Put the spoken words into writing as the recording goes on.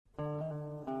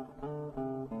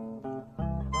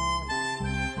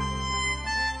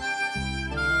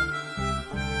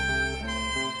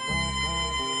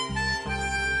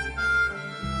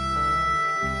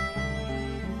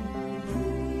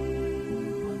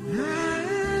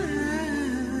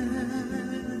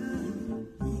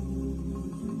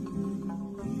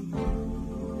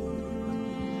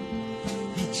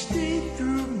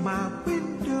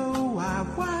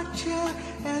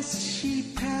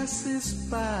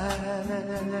satisfied.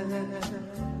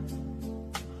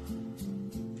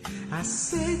 I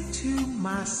said to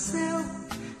myself,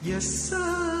 you're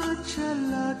such a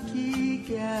lucky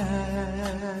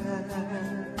guy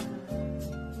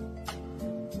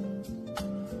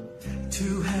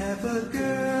to have a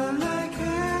girl like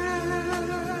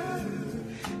her.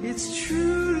 It's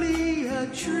truly a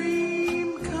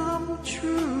dream come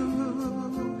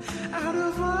true. Out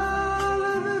of all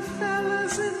of the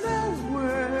fellas in the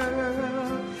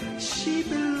world, she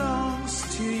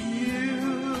belongs to you.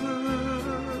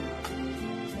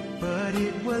 But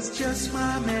it was just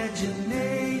my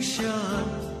imagination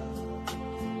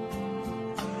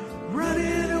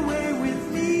running away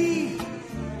with me.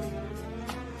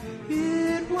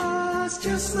 It was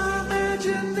just my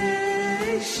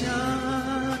imagination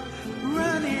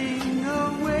running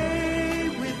away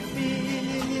with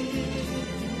me.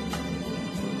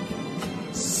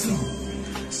 Soon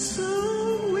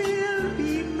we'll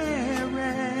be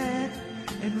married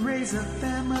and raise a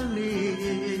family.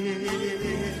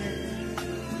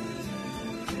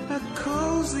 A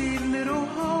cozy little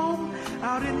home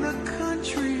out in the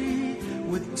country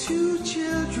with 2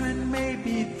 children,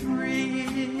 maybe 3.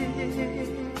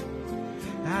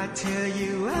 I tell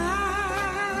you, I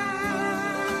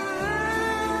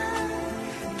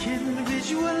can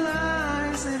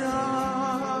visualize it all.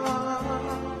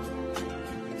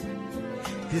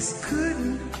 This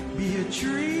couldn't be a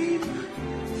dream,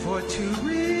 for to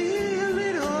real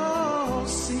it all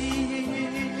seems.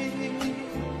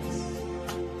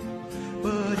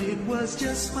 But it was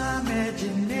just my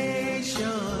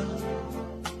imagination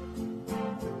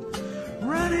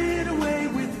running away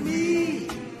with me.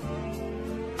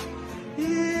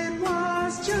 It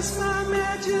was just my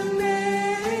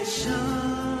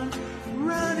imagination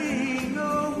running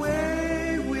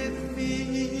away with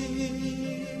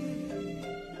me.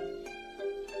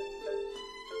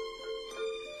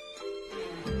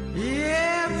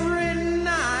 Every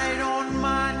night on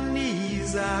my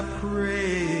knees I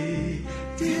pray,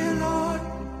 dear Lord,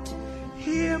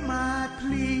 hear my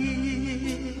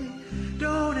plea.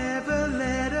 Don't ever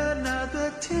let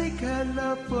another take her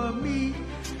love for me.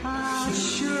 I'll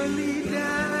surely die.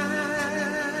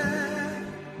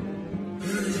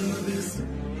 Her love is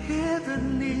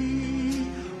heavenly.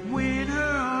 When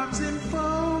her arms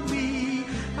enfold me,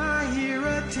 I hear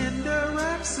a tender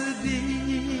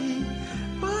rhapsody.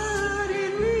 But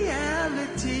in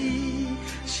reality,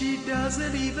 she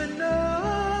doesn't even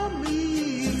know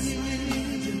me.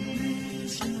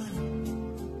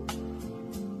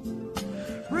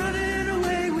 Running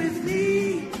away with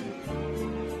me.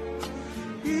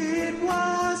 It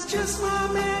was just my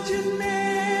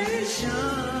imagination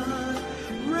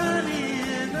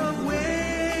running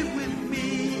away with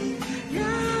me. Yeah,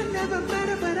 I never met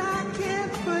her, but I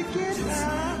can't forget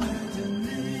her.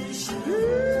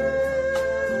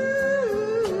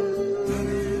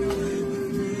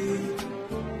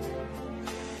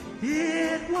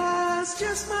 It was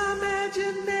just my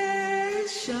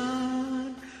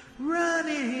imagination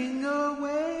running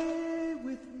away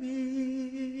with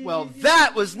me. Well,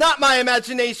 that was not my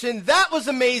imagination. That was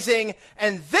amazing.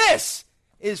 And this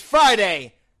is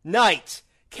Friday Night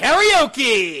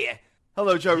Karaoke.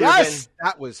 Hello, Joe Rubin. Yes,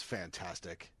 that was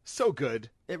fantastic. So good.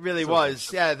 It really So was.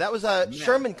 good. Yeah, that was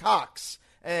Sherman Cox.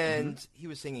 And he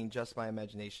was singing Just My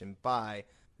Imagination by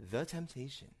The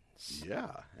Temptations. Yeah,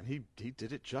 and he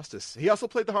did it justice. He also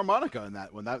played the harmonica in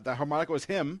that one. That harmonica was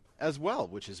him as well,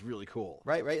 which is really cool.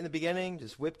 Right in the beginning,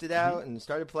 just whipped it out and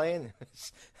started playing.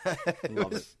 It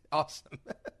was awesome.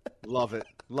 Love it.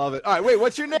 All right, wait,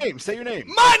 what's your name? Say your name.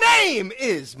 My name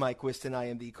is Mike Whiston. I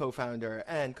am the co-founder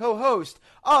and co-host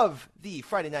of the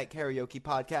Friday Night Karaoke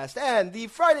podcast and the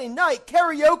Friday Night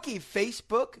Karaoke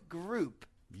Facebook group.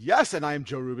 Yes, and I am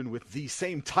Joe Rubin with the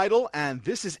same title, and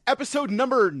this is episode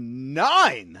number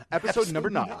 9. Episode number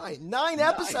 9. 9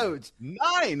 episodes.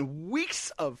 9 weeks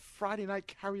of Friday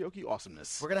Night Karaoke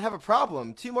awesomeness. We're going to have a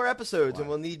problem. 2 more episodes, and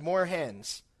we'll need more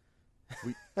hands.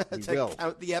 We to will.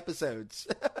 count the episodes.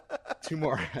 2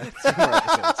 more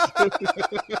episodes.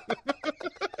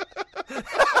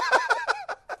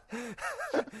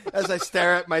 As I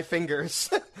stare at my fingers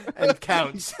and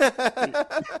count. You're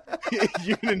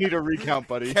going to need a recount,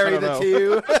 buddy. Carry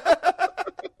the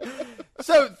 2.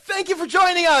 So, thank you for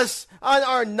joining us on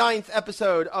our 9th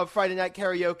episode of Friday Night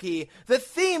Karaoke. The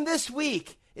theme this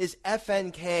week is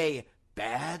FNK,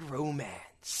 Bad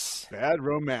Romance. Bad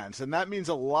romance, and that means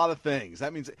a lot of things.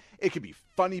 That means it could be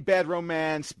funny bad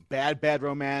romance, bad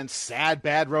romance, sad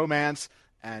bad romance,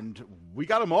 and we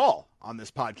got them all on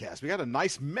this podcast. We got a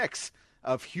nice mix,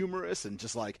 of humorous and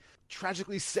just like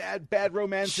tragically sad bad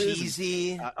romances.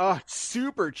 Cheesy.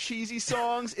 Super cheesy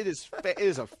songs. It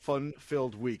is a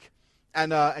fun-filled week.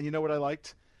 And you know what I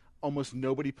liked? Almost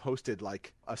nobody posted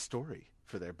like a story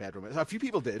for their bad romance. A few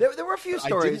people did. There were a few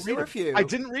stories. There were a few. I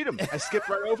didn't read them. I skipped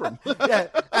right over them. Yeah,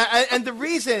 and the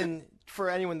reason for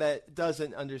anyone that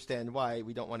doesn't understand why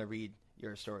we don't want to read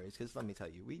your stories, because let me tell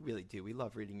you, we really do. We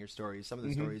love reading your stories. Some of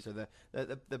the stories are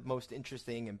the most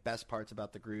interesting and best parts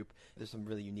about the group. There's some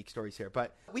really unique stories here.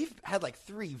 But we've had like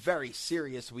 3 very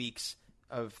serious weeks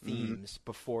of themes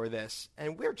before this,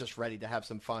 and we're just ready to have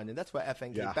some fun. And that's what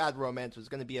FNK Bad Romance was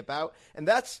going to be about. And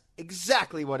that's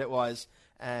exactly what it was.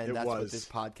 And that's what this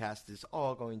podcast is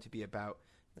all going to be about.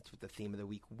 That's what the theme of the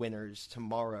week winners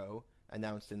tomorrow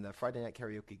announced in the Friday Night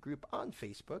Karaoke group on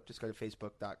Facebook. Just go to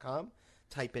facebook.com,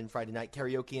 type in Friday Night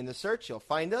Karaoke in the search. You'll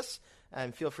find us,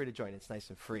 and feel free to join. It's nice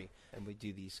and free, and we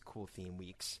do these cool theme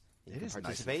weeks. You can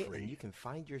participate, and you can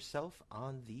find yourself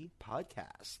on the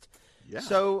podcast. Yeah.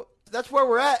 So that's where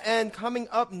we're at, and coming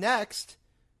up next,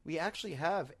 we actually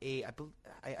have I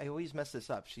always mess this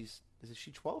up. Is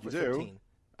she 12 or 13?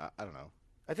 I don't know.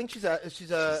 I think she's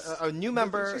a new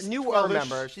member,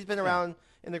 member. She's been around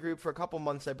in the group for a couple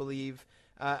months, I believe.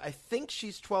 I think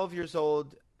she's 12 years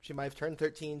old. She might have turned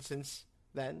 13 since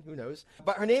then. Who knows?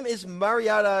 But her name is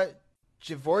Marietta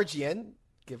Gevorgian.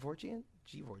 Gevorgian?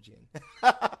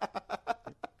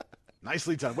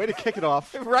 Nicely done. Way to kick it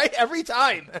off. Right? Every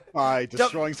time. By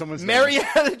destroying someone's name.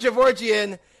 Marietta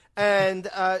Gevorgian. And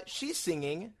she's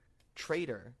singing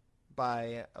Traitor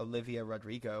by Olivia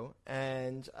Rodrigo.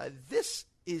 And this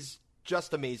is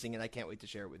just amazing, and I can't wait to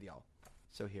share it with y'all.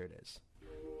 So here it is.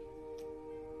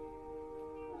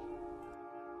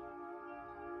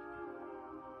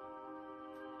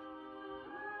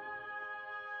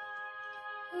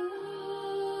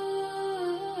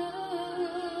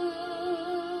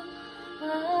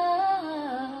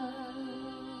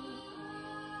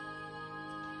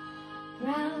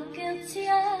 Brown guilty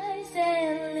eyes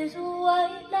and little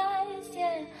white lies,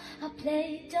 yeah. I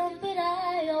played dumb, but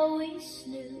I always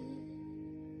knew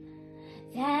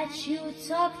that you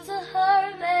talked to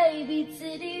her, maybe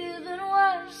did even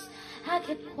worse. I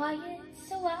kept quiet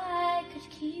so I could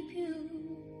keep you.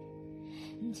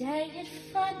 And ain't it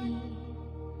funny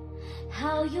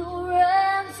how you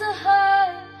ran to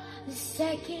her the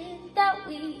second that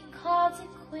we called it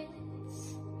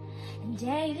quits? And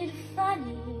ain't it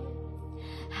funny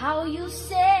how you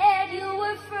said you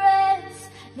were friends?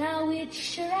 Now it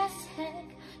sure as heck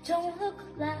don't look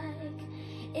like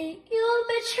it. You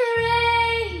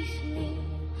betrayed me,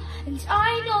 and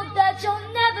I know that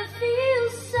you'll never feel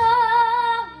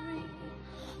sorry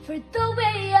for the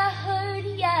way I heard,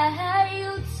 yeah,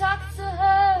 you talked to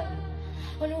her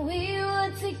when we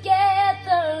were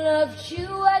together. Loved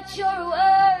you at your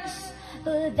worst,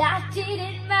 but that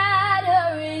didn't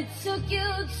matter. It took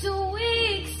you 2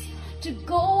 weeks to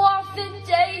go off and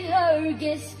date her.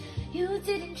 Guess you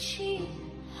didn't cheat,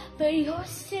 but you're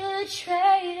still a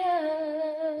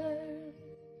traitor.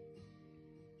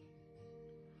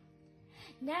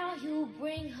 Now you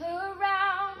bring her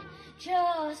around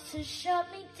just to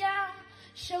shut me down,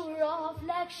 show her off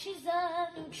like she's a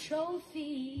new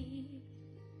trophy.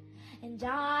 And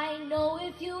I know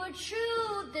if you were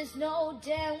true, there's no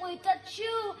damn way that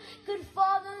you could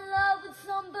fall in love with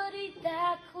somebody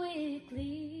that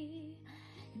quickly.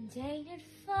 And ain't it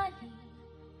funny,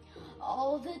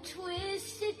 all the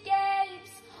twisted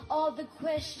games, all the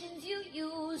questions you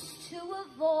used to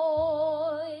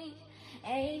avoid?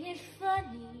 Ain't it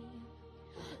funny?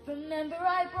 Remember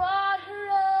I brought her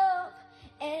up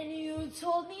and you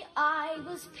told me I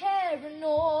was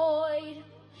paranoid.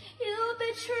 You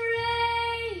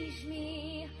betrayed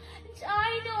me, and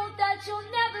I know that you'll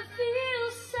never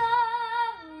feel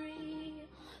sorry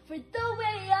for the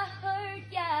way I heard,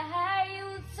 yeah,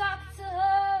 you talked to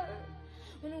her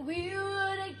when we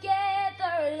were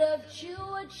together. Loved you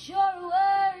at your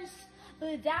worst,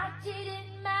 but that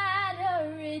didn't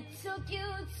matter. It took you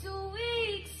 2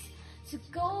 weeks to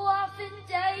go off and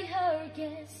date her.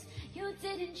 Guess you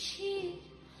didn't cheat,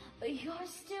 but you're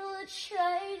still a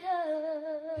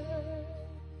traitor.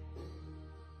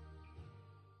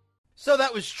 So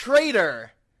that was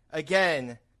Traitor,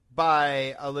 again,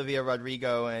 by Olivia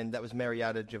Rodrigo, and that was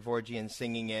Marietta Gevorgian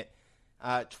singing it.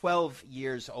 12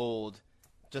 years old.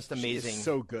 Just amazing. She's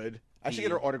so good. I should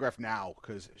get her autograph now,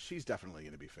 because she's definitely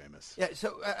going to be famous. Yeah,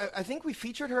 so I think we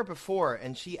featured her before,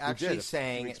 and she actually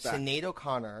sang Sinead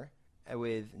O'Connor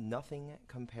with Nothing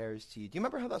Compares to You. Do you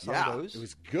remember how that song goes? It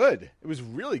was good. It was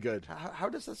really good. How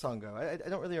does that song go? I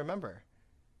don't really remember.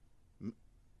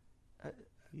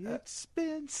 It's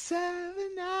been 7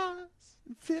 hours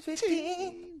and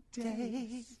 15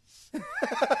 days.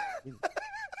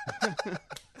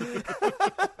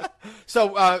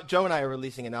 So Joe and I are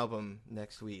releasing an album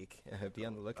next week. Be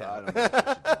on the I lookout. don't know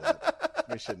if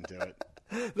we should do that. We shouldn't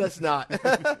do it. Let's not.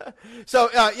 So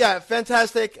yeah,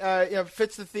 fantastic.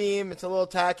 Fits the theme. It's a little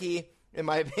tacky, in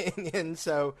my opinion.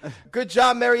 So good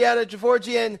job, Marietta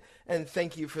Gevorgian, and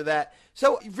thank you for that.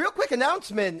 So real quick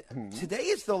announcement. Today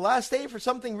is the last day for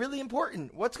something really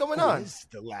important. What's going on? It is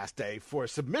the last day for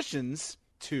submissions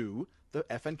to the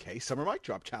FNK Summer Mic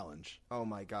Drop Challenge. Oh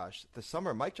my gosh, the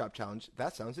Summer Mic Drop Challenge.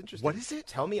 That sounds interesting. What is it?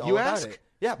 Tell me all You about ask? it.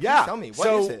 Yeah, please tell me.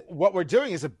 What is it? What we're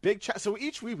doing is a big so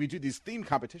each week we do these theme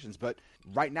competitions, but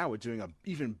right now we're doing an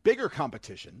even bigger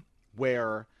competition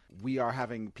where we are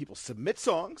having people submit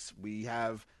songs. We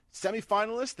have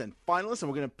semifinalists, then finalists,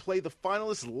 and we're going to play the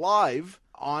finalists live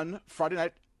on Friday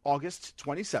night, August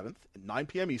 27th at 9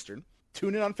 p.m. Eastern.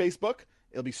 Tune in on Facebook.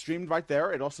 It'll be streamed right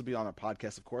there. It'll also be on our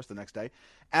podcast, of course, the next day.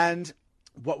 And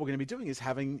what we're going to be doing is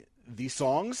having these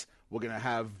songs. We're going to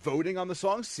have voting on the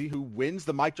songs, see who wins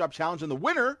the Mic Drop Challenge, and the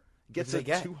winner gets a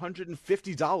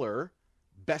 $250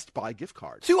 Best Buy gift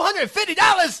card.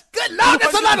 $250? Good Lord,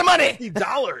 that's a lot of money!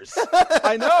 $250.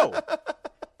 I know.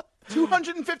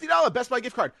 $250 Best Buy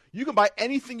gift card. You can buy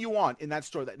anything you want in that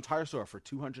store, that entire store, for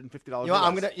 $250. You know what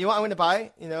I'm gonna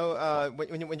buy?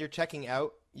 When you're checking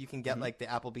out, you can get like the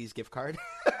Applebee's gift card.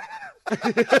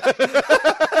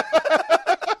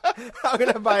 I'm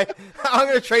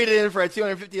gonna trade it in for a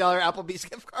 $250 Applebee's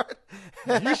gift card.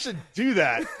 You should do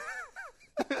that.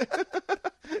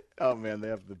 Oh man, they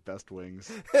have the best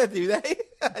wings. Do they?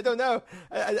 I don't know.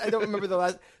 I don't remember the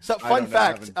last. So fun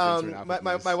fact: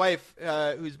 my wife,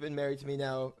 who's been married to me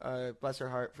now, bless her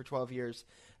heart, for 12 years.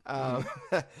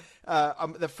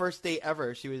 The first date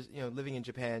ever, she was living in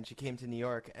Japan. She came to New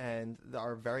York, and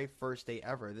our very first date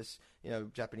ever, this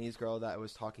Japanese girl that I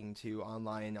was talking to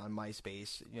online on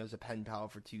MySpace, was a pen pal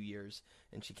for 2 years,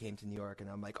 and she came to New York, and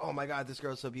I'm like, oh my god, this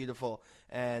girl's so beautiful,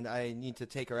 and I need to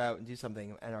take her out and do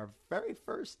something. And our very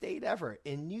first date ever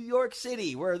in New York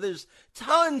City, where there's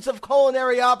tons of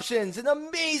culinary options and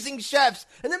amazing chefs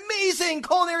and amazing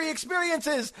culinary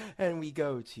experiences, and we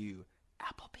go to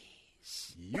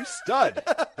Applebee's. You stud.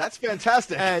 That's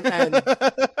fantastic. And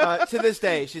to this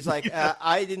day, she's like,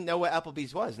 I didn't know what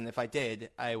Applebee's was, and if I did,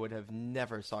 I would have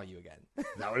never saw you again.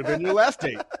 That would have been your last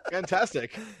date.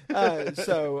 Fantastic.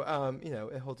 So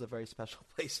it holds a very special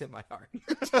place in my heart.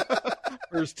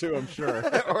 Hers too, I'm sure.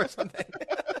 Or something.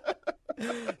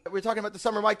 We're talking about the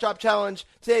Summer Mic Drop Challenge.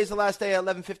 Today is the last day at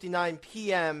 11:59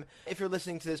 p.m. If you're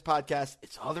listening to this podcast,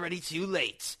 it's already too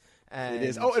late. It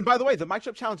is. Oh, and by the way, the Mic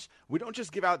Drop Challenge, we don't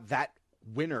just give out that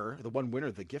winner, the one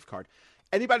winner, the gift card.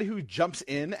 Anybody who jumps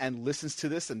in and listens to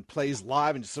this and plays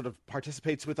live and just sort of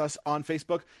participates with us on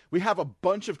Facebook, we have a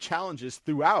bunch of challenges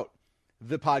throughout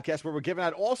the podcast where we're giving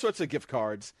out all sorts of gift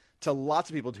cards to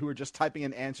lots of people who are just typing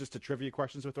in answers to trivia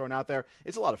questions we're throwing out there.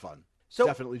 It's a lot of fun. So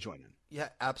definitely join in. Yeah,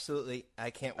 absolutely.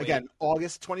 I can't wait. Again,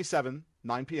 August 27,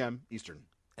 9 p.m. Eastern.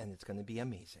 And it's going to be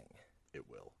amazing. It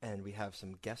will. And we have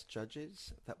some guest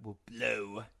judges that will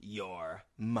blow your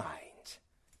mind.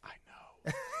 I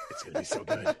know. It's going to be so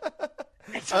good.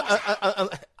 So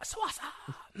awesome.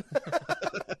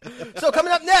 So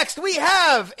coming up next, we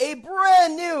have a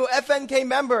brand new FNK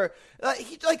member.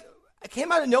 He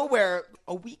came out of nowhere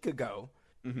a week ago.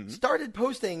 Mm-hmm. Started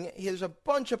posting. There's a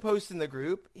bunch of posts in the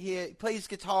group. He plays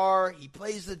guitar. He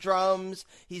plays the drums.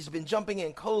 He's been jumping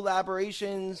in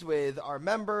collaborations with our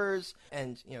members,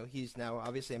 and he's now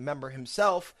obviously a member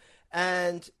himself.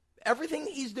 And everything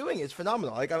he's doing is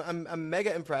phenomenal. Like I'm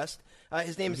mega impressed.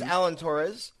 His name is Alan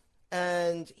Torres,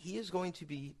 and he is going to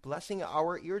be blessing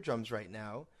our eardrums right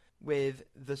now with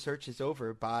 "The Search Is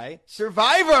Over" by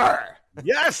Survivor.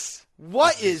 Yes.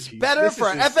 What is better for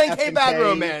FNK Bad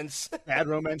Romance? Bad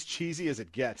Romance, cheesy as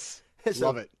it gets. So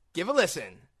love it. Give a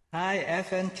listen. Hi,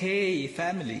 FNK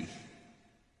family.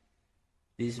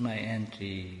 This is my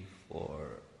entry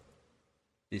for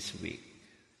this week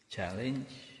challenge,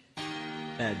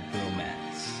 Bad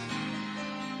Romance.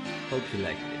 Hope you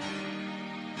like it.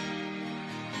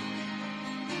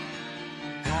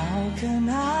 How can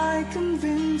I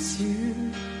convince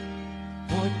you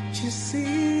what you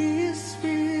see is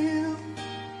real?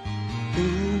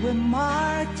 Who am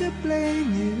I to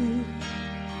blame you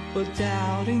for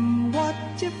doubting what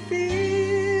you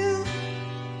feel?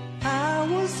 I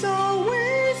was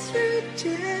always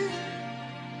rigid.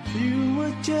 You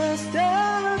were just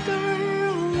a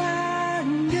girl I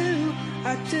knew.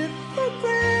 I took for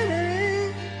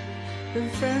granted the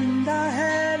friend I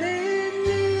had in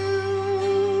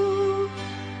you.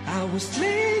 I was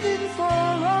leaving for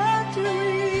a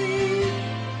dream.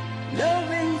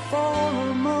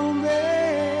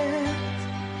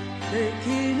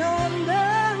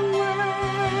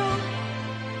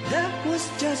 was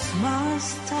just my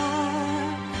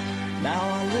style. Now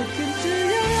I look into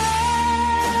your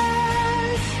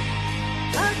eyes,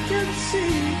 I can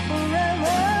see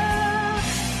forever.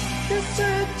 The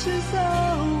search is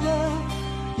over,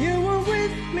 you were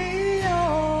with me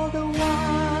all the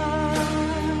while.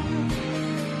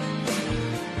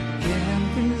 Can't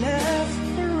be left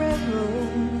forever,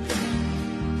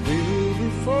 will we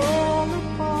fall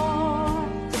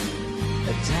apart?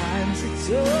 At times it's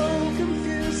so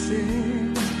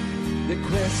confusing, the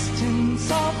questions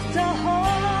of the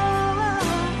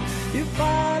heart. You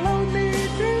follow me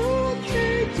through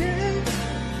changes,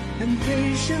 and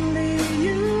patiently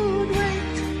you'd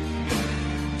wait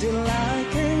till I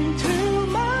came to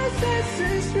my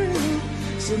senses through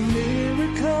some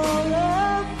miracle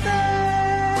of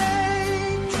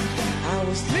fate. I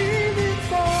was living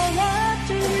for what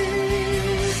to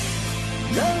read,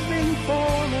 loving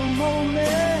for a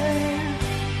moment,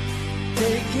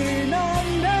 taking on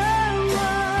the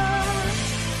rush.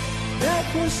 That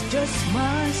was just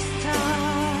my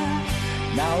style.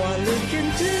 Now I look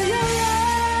into your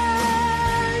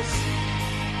eyes,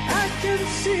 I can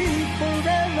see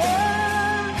forever.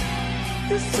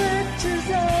 The search is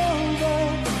over,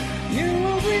 you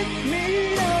were with me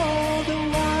all the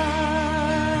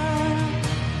while.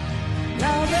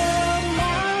 Now the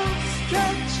miles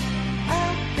stretch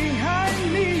out behind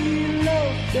me,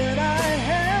 love that I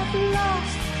have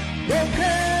lost,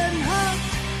 broken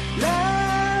hearts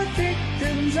lie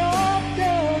victims of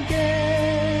the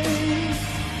game.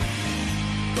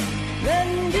 Then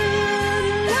good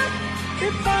luck,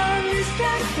 it finally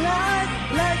struck like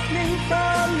lightning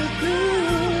from the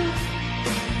blue.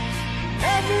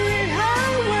 Every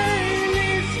highway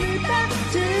leads me back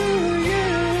to you.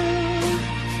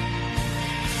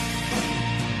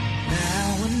 Now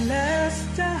when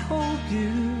last I hold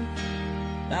you,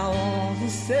 now all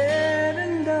is said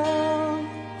and done.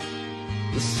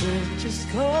 The search has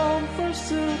come for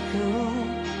circle,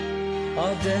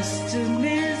 our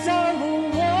destinies are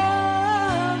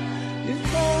one.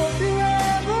 If all you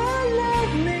ever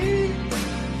love me,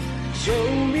 show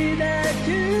me that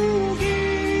you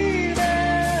give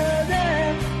it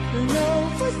up. To know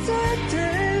for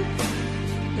certain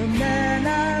the man I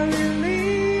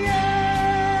really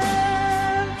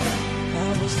am. I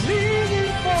was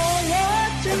living for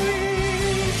what you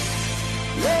read,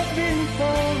 loving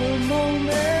for a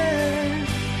moment,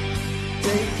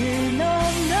 taking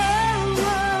on the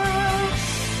rush.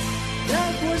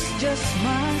 That was just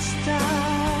my style.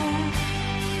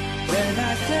 When I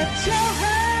touch your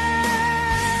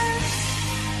hand,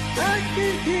 I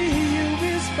can hear you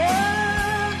whisper,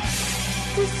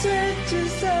 the search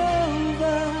is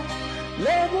over,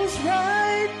 love was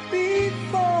right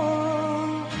before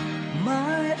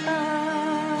my eyes.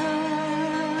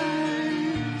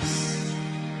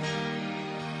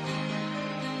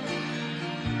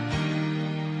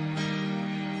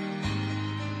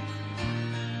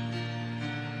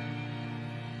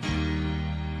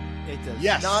 It does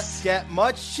Yes. not get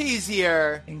much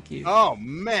cheesier. Thank you. Oh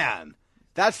man,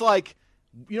 that's like,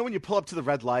 you know when you pull up to the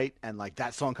red light and like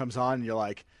that song comes on and you're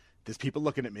like, there's people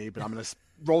looking at me, but I'm gonna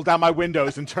roll down my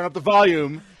windows and turn up the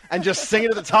volume and just sing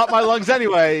it at the top of my lungs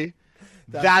anyway.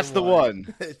 That's the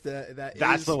one.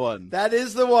 That's the one. That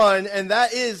is the one, and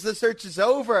that is The Search is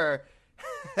Over.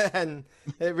 And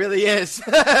it really is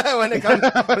when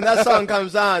that song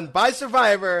comes on by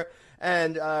Survivor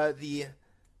and the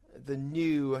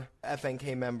new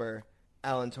FNK member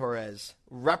Alan Torres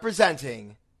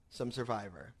representing some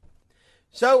Survivor.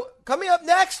 So coming up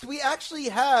next, we actually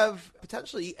have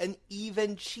potentially an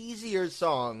even cheesier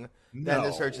song than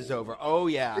The Search is Over. Oh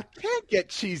yeah, It can't get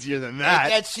cheesier than that. it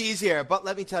gets cheesier. But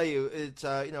let me tell you, it's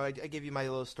I gave you my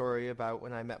little story about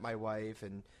when I met my wife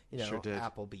and Sure did.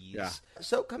 Applebee's. Yeah.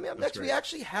 So coming up next, we great.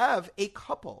 actually have a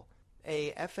couple.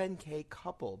 A FNK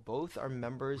couple. Both are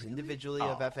members individually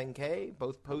of FNK.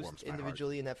 Both post warms my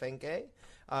individually in FNK.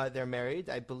 They're married.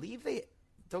 I believe they,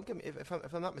 don't get me, if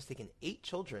I'm not mistaken, 8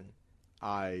 children.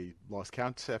 I lost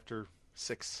count after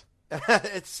 6.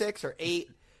 It's 6 or 8.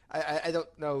 I don't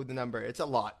know the number. It's a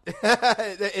lot.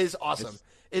 It is awesome.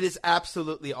 It is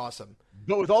absolutely awesome.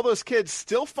 But with all those kids,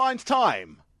 still finds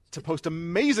time to post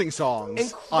amazing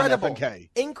songs Incredible. on FNK.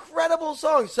 Incredible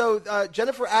songs. So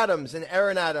Jennifer Adams and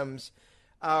Aaron Adams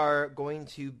are going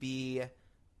to be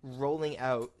rolling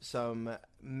out some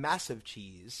massive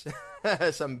cheese,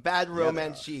 some bad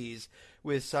romance cheese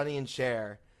with Sonny and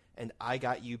Cher and I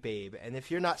Got You Babe. And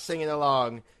if you're not singing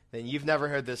along, then you've never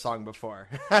heard this song before.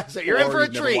 So you're in Or for a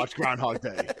you've never treat. watched Groundhog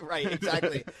Day. Right,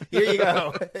 exactly. Here you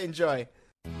go. Enjoy.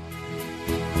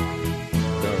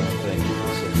 Thank you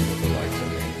for sending the lights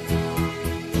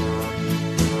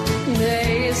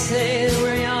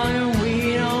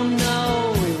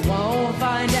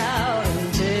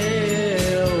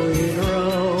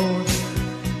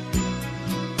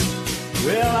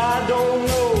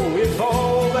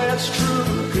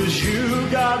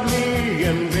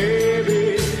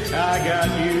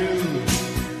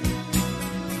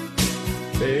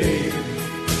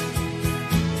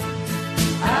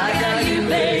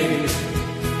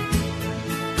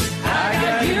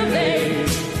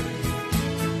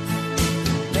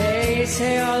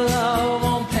say our love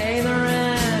won't pay the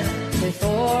rent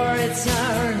before it's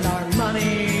earned. Our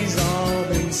money's all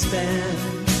been spent.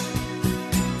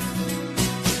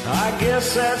 I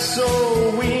guess that's so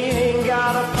we ain't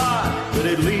got a pot, but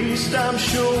at least I'm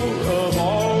sure of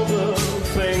all the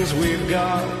things we've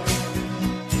got.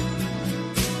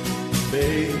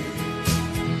 Babe,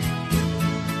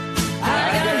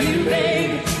 I got you,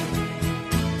 babe.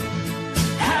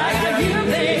 I got you,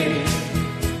 babe.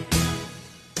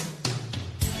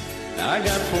 I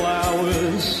got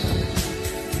flowers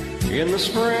in the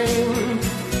spring.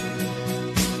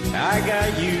 I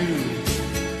got you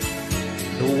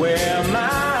to wear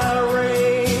my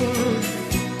ring.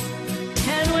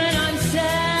 And when I'm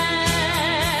sad,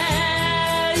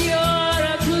 you're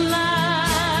a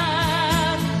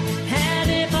cloud. And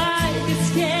if I get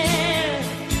scared,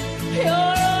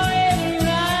 you're always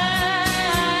around.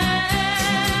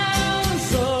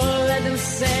 So let them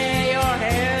say your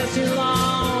hair's too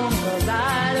long, 'cause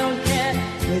I don't care.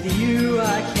 With you I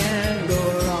can't go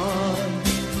wrong.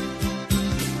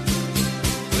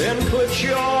 Then put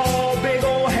your big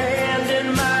old hand in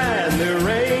mine. There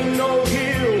ain't no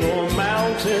hill or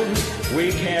mountain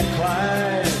we can't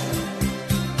climb.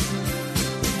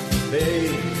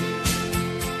 Babe,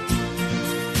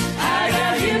 I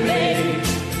got you, babe.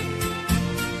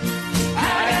 I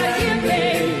got you,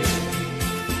 babe.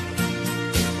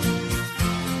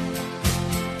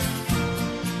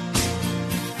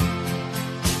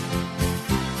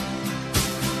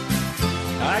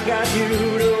 I got you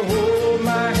to hold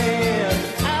my hand.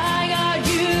 I got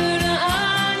you to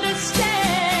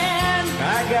understand. I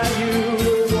got you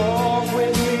to walk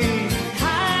with me. I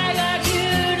got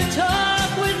you to talk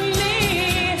with me.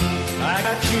 I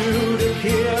got you to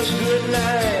kiss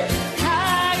goodnight. I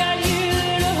got you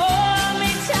to hold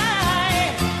me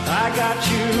tight. I got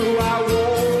you, I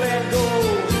won't let go.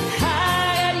 I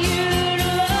got you to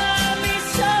love me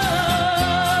so.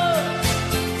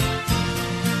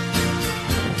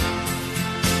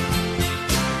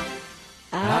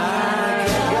 I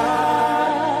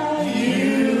got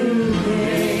you,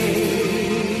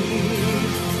 babe.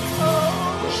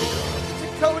 It's a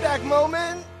Kodak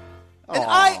moment. And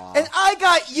I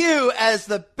got you as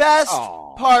the best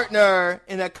Aw. partner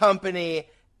in a company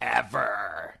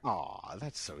ever. Aw,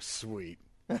 that's so sweet.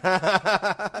 Anyway,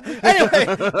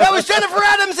 that was Jennifer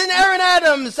Adams and Aaron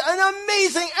Adams, an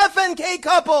amazing FNK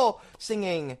couple,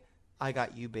 singing I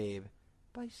Got You, Babe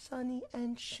by Sonny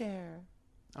and Cher.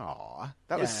 Aw,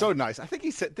 that was Yeah. so nice. I think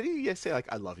he said, did he say, like,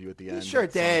 I love you at the end? He sure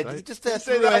of the song, did. right? He just Did he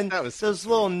threw say that? in That was so those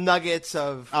sweet. little nuggets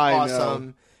of I know.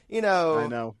 awesome. You know, I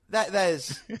know. That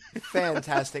is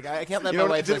fantastic. I can't let You my know,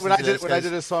 wife listen when I to did this when I 'cause-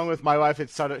 did a song with my wife,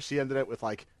 she ended it with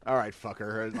like, "All right, fuck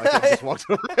her," and like I just walked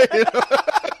away. You know?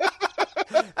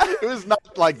 It was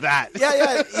not like that.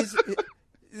 Yeah.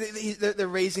 They're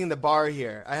raising the bar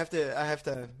here. I have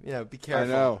to, be careful. I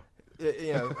know.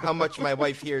 How much my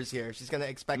wife hears here. She's going to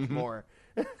expect more.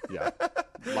 Yeah,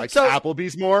 like So-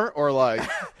 Applebee's more, or like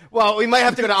Well, we might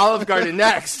have to go to Olive Garden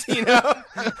next,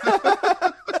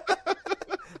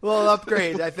 We'll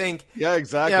upgrade, I think. yeah,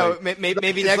 exactly. Maybe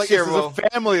It's next like, year this is a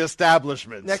family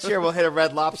establishment. next year we'll hit a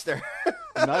Red Lobster.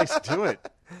 Nice, do it.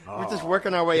 We're just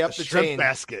working our way up the shrimp chain.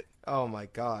 basket. Oh my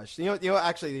gosh!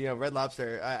 Actually, Red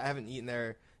Lobster. I haven't eaten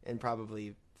there in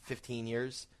probably 15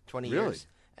 years, 20 Really? years.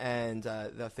 And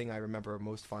the thing I remember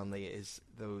most fondly is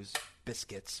those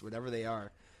biscuits, whatever they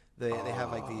are. They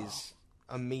have like these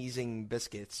amazing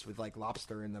biscuits with like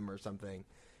lobster in them or something.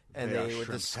 And They are they were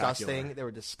shrimp-tacular. disgusting. They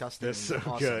were disgusting. They're so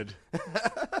awesome. good.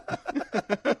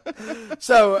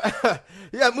 So,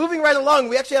 moving right along,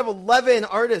 we actually have 11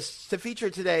 artists to feature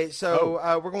today. So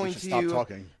we're going We should stop to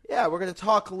talking. Yeah, we're going to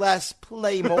talk less,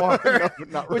 play more,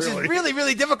 not which is really. really,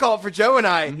 really difficult for Joe and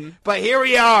I. But here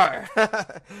we are.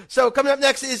 So coming up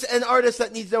next is an artist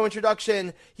that needs no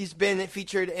introduction. He's been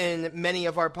featured in many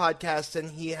of our podcasts, and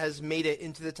he has made it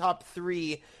into the top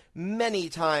 3 many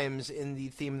times in the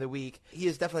theme of the week. He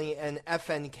is definitely an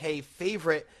FNK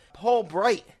favorite. Paul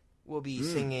Bright will be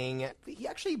singing. He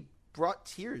actually brought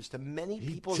tears to many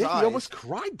people's He eyes. almost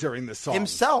cried during the song.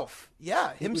 Himself.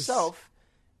 Yeah, himself.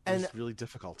 It And was really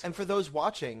difficult. and for those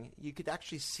watching, you could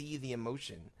actually see the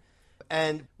emotion.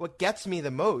 And what gets me the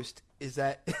most is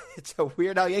that it's a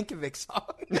Weird Al Yankovic song.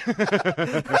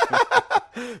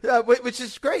 Which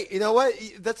is great. You know what?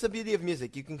 That's the beauty of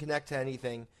music. You can connect to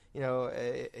anything.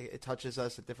 It touches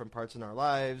us at different parts in our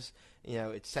lives.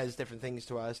 It says different things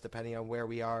to us depending on where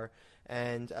we are.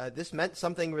 And this meant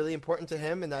something really important to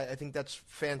him, and I think that's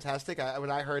fantastic. When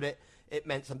I heard it, it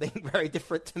meant something very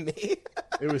different to me.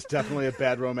 It was definitely a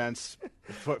Bad Romance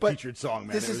featured song,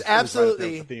 man. This It is was right there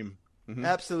absolutely with the theme.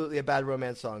 Absolutely a bad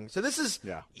romance song. So this is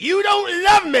Yeah. You Don't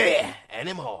Love Me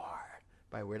Anymore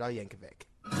by Weird Al Yankovic.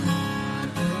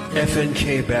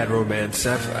 FNK Bad Romance.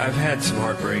 I've had some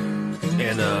heartbreak,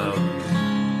 and I'm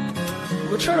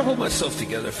gonna try to hold myself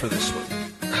together for this one.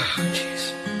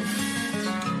 Jeez.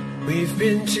 We've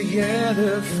been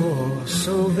together for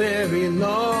so very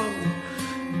long,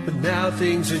 but now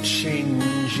things are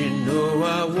changing. Oh,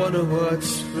 I wonder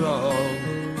what's wrong.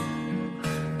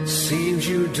 Seems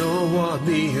you don't want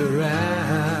me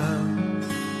around.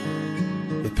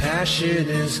 The passion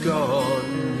is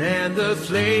gone and the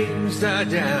flames die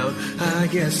down. I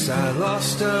guess I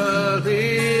lost a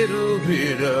little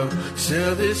bit of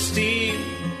self-esteem.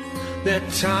 That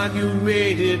time you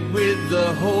made it with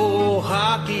the whole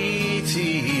hockey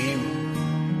team.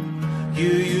 You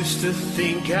used to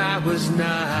think I was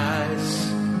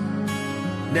nice.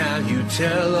 Now you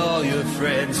tell all your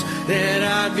friends that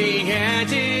I'm the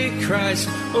Antichrist.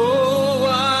 Oh,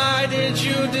 why did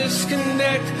you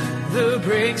disconnect the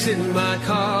brakes in my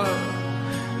car?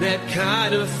 That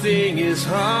kind of thing is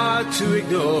hard to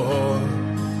ignore.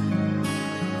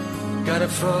 Got a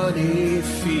funny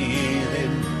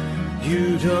feeling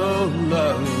you don't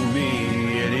love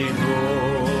me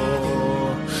anymore.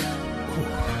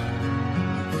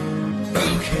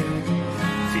 Okay,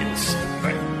 feels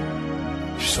right.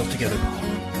 Get yourself together, Paul.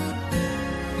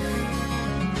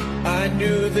 I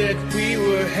knew that we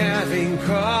were having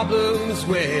problems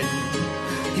when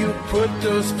you put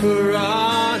those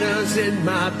piranhas in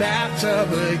my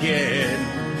bathtub again.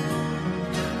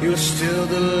 You're still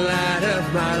the light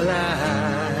of my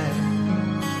life.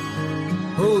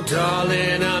 Oh,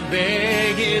 darling, I'm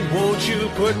begging, won't you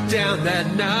put down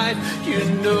that knife? You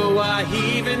know I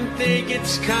even think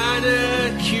it's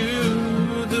kinda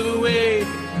cute the way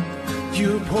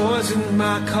you poison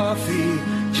my coffee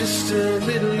just a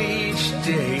little each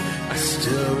day. I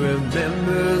still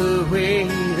remember the way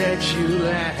that you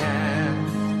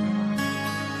laughed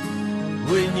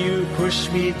when you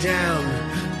pushed me down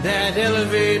that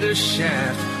elevator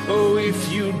shaft. Oh,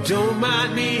 if you don't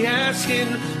mind me asking,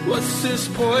 what's this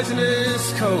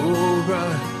poisonous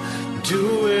cobra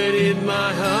doing in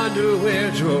my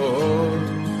underwear drawer?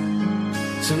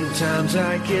 Sometimes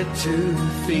I get to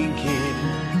thinking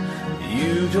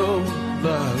you don't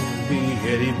love me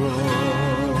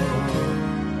anymore.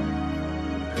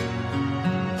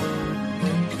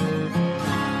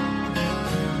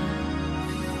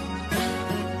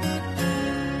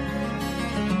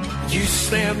 You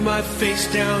slammed my face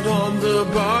down on the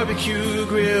barbecue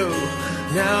grill.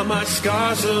 Now my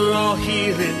scars are all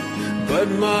healing, but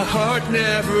my heart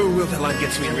never will. That line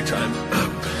gets me every time.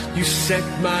 You set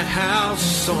my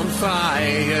house on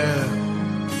fire.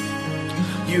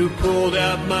 You pulled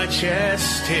out my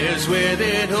chest hairs with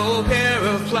an old pair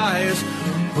of pliers.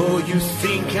 Oh, you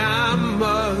think I'm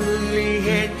ugly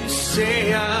and you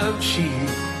say I'm cheap.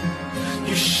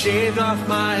 You shaved off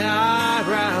my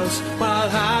eyebrows while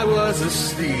I was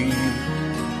asleep.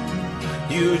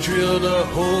 You drilled a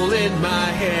hole in my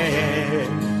head.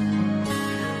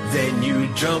 Then you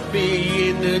dumped me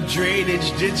in the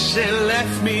drainage ditch and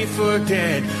left me for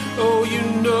dead. Oh, you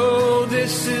know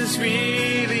this is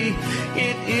really,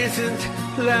 it isn't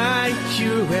like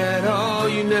you at all.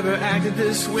 You never acted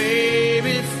this way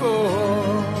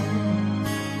before.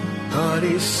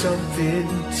 Honey, something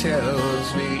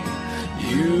tells me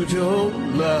you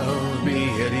don't love me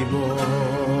anymore.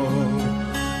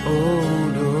 Oh,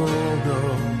 no, no.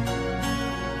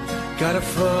 Got a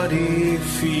funny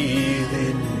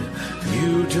feeling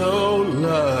you don't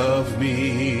love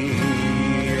me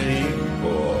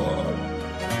anymore.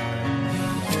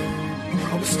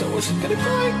 Promise I wasn't gonna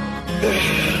cry.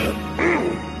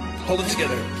 Hold it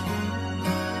together.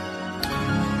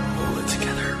 Hold it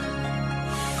together.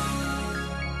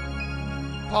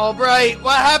 Paul Bright,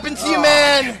 what happened to you,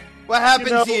 man? What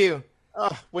happened to you?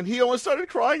 When he almost started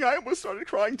crying, I almost started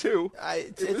crying too.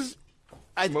 It was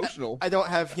emotional. I don't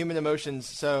have human emotions,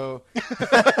 so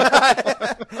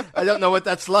I don't know what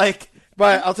that's like,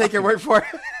 but I'll take your word for it.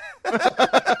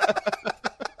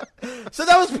 So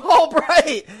that was Paul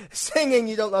Bright singing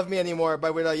You Don't Love Me Anymore by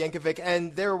Weird Al Yankovic,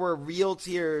 and there were real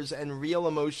tears and real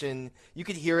emotion. You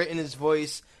could hear it in his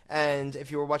voice, and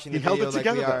if you were watching the He video held it like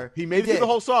together. we are... He made it through the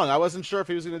whole song. I wasn't sure if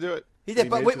he was going to do it. He did,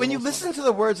 but made it when through you the whole listen song. to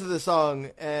the words of the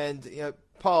song, and you know,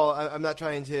 Paul, I'm not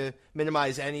trying to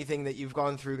minimize anything that you've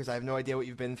gone through because I have no idea what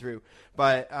you've been through,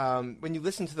 but when you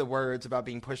listen to the words about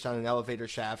being pushed down an elevator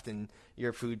shaft and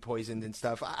your food poisoned and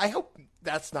stuff, I hope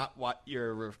that's not what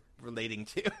you're relating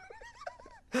to.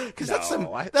 Because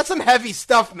No, that's some heavy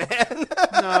stuff, man.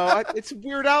 No, it's a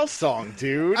Weird Al song,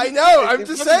 dude. I know. It I'm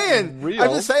just wasn't saying. real. I'm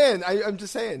just saying. I'm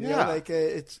just saying. You know, Yeah. like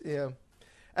it's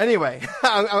Anyway,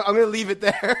 I'm going to leave it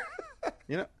there.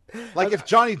 You know, like if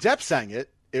Johnny Depp sang it,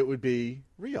 it would be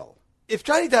real. If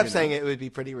Johnny Depp sang it, it would be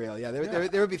pretty real. Yeah,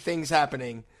 there would be things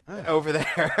happening over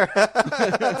there.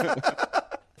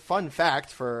 Fun fact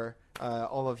for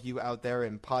all of you out there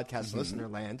in podcast listener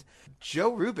land,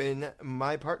 Joe Rubin,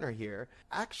 my partner here,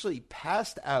 actually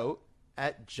passed out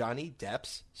at Johnny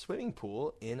Depp's swimming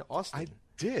pool in Austin. I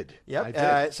did. Yep. I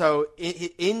did. So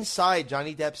inside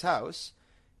Johnny Depp's house,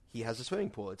 he has a swimming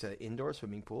pool. It's an indoor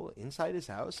swimming pool inside his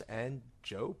house, and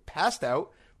Joe passed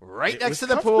out right next to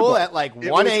the pool at like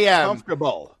 1 a.m.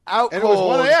 Comfortable. Out and cold, it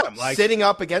was 1 a.m. Like, sitting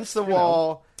up against the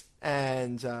wall,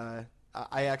 and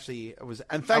I actually was.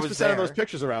 And thanks for sending there. those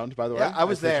pictures around, by the way. Yeah, I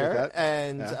was appreciate there, that.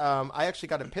 and I actually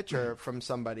got a picture from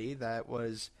somebody that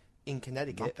was in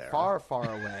Connecticut, far, far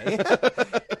away.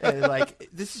 And like,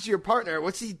 this is your partner.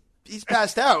 What's he? He's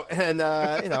passed out, and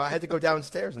I had to go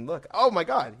downstairs and look. Oh my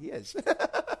God, he is.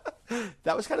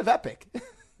 That was kind of epic.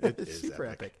 It is super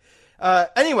epic.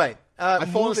 Anyway, I've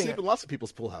fallen asleep in lots of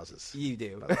people's pool houses. You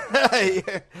do.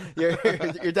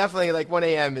 you're definitely like 1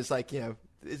 a.m. is like,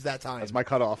 is that time. That's my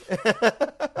cutoff.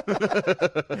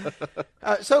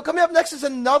 So coming up next is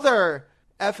another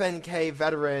FNK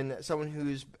veteran, someone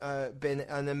who's been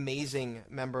an amazing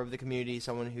member of the community,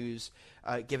 someone who's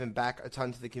given back a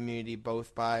ton to the community,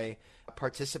 both by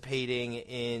participating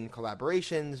in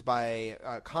collaborations, by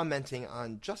commenting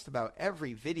on just about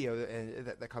every video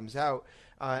that comes out,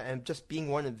 and just being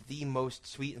one of the most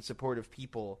sweet and supportive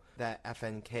people that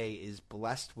FNK is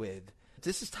blessed with.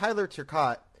 This is Tyler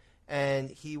Turcotte,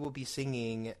 and he will be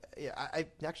singing. I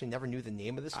actually never knew the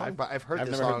name of this song, but I've heard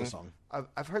this song.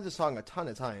 I've heard the song a ton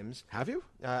of times. Have you?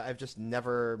 I've just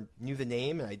never knew the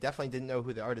name, and I definitely didn't know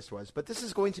who the artist was. But this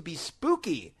is going to be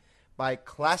Spooky by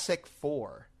Classic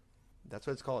 4. That's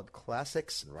what it's called,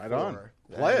 Classics 4. Right on.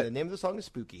 Play it. The name of the song is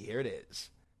Spooky. Here it is.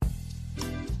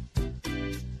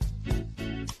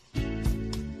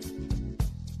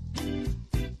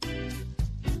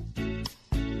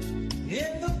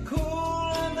 In the cool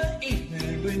of the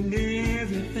evening when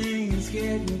everything's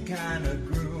getting kind of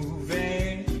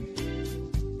groovy,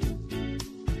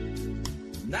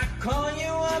 and I call you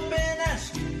up and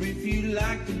ask you if you'd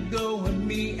like to go with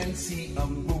me and see a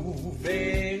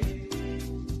movie.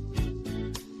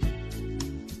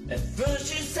 At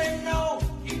first you said no,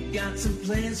 you got some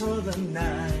plans for the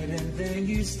night, and then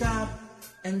you stop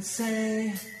and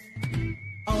say,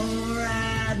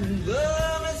 alright,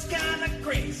 love is kinda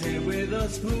crazy with a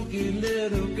spooky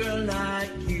little girl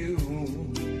like you.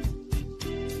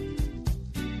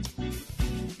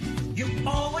 You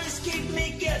always keep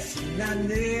me guessing, I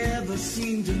never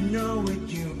seem to know what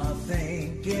you are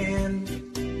thinking.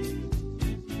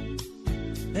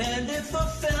 And if a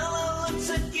fella looks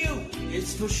at you,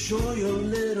 it's for sure your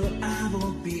little eye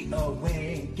will be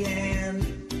awake-ing.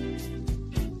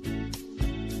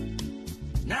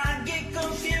 I get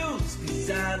confused, cause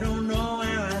I don't know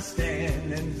where I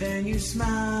stand. And then you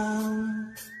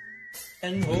smile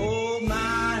and hold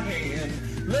my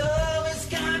hand. Love is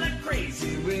kinda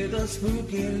crazy with a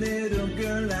spooky little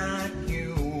girl like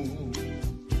you.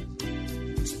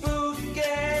 Spooky,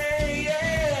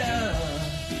 yeah.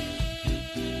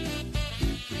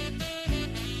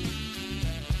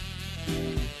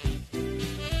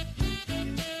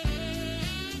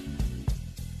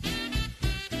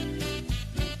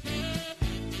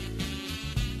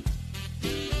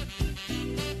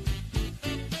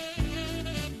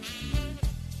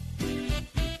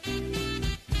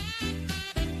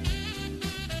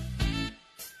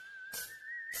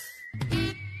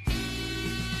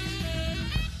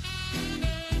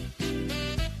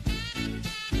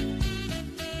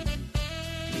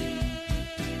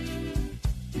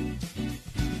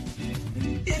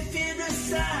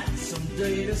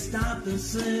 To stop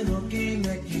this little game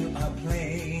that you are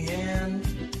playing,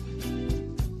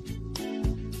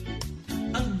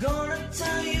 I'm gonna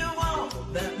tell you all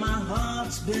that my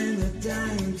heart's been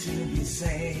dying to be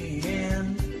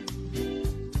saying.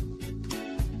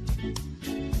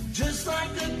 Just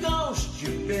like a ghost,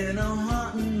 you've been a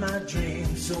haunting my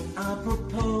dreams, so I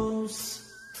propose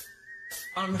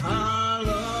on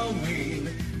Halloween.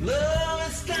 Love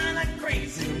is kinda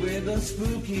crazy with a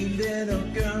spooky little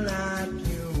girl like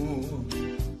you.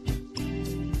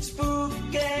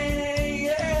 Spooky,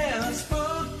 yeah,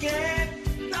 spooky.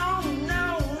 No,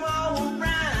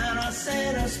 alright, I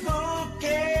said a spooky,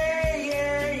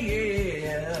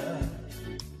 yeah.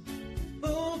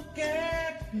 Spooky,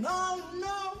 no,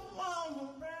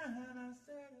 alright, I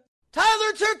said Tyler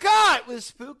Turcotte was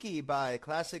Spooky by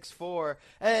Classics 4.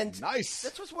 And Nice.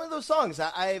 This was one of those songs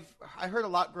I heard a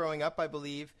lot growing up, I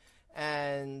believe.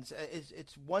 And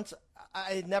it's once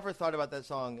I had never thought about that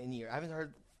song in years. I haven't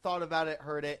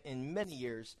heard it in many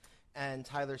years. And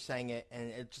Tyler sang it,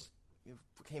 and it just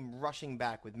came rushing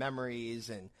back with memories,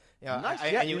 and Nice.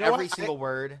 I knew every single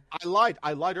word. I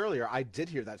lied earlier. I did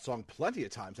hear that song plenty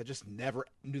of times. I just never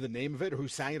knew the name of it or who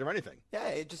sang it or anything. Yeah,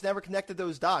 it just never connected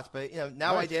those dots. But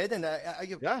now I did, and I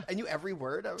knew every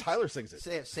word. Tyler sings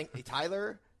it.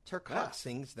 Tyler Turcotte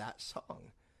sings that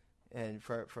song, and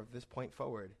from this point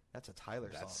forward, that's a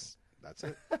Tyler song. That's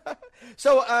it.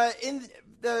 So in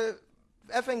the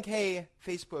FNK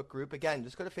Facebook group, again,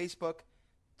 just go to Facebook,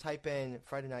 type in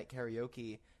Friday Night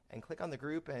Karaoke, and click on the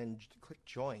group and click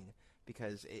join,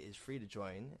 because it is free to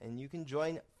join, and you can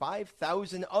join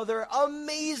 5,000 other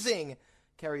amazing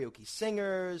karaoke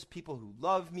singers, people who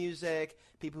love music,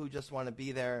 people who just want to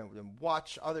be there and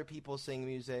watch other people sing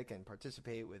music and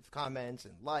participate with comments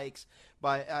and likes.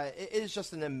 But it is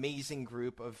just an amazing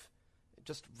group of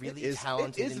just really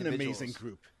talented individuals. It is an amazing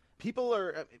group.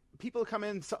 People come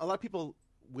in. A lot of people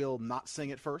will not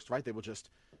sing at first, right? They will just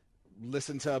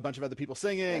listen to a bunch of other people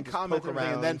singing, comment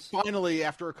around, and then finally,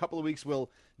 after a couple of weeks,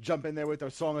 will jump in there with a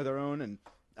song of their own,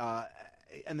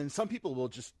 and then some people will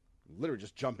just literally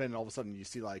just jump in, and all of a sudden you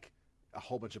see like a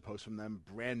whole bunch of posts from them,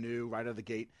 brand new, right out of the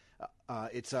gate.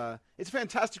 It's a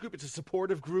fantastic group. It's a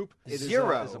supportive group. It is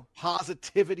a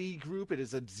positivity group. It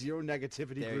is a zero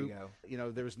negativity group. You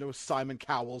go. There's no Simon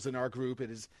Cowells in our group. It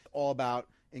is all about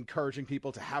encouraging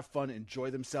people to have fun,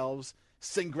 enjoy themselves,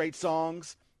 sing great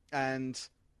songs, and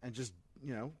just do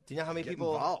you know how many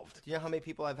people involved. Do you know how many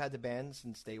people I've had to ban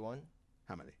since day one?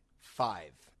 How many? 5.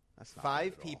 That's not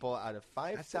 5 people out of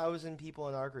 5,000 people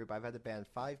in our group. I've had to ban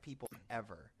 5 people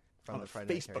ever from the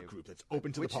Friday Night Facebook Karaoke group that's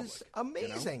open to the public. Which is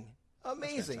amazing.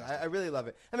 Amazing. That's I really love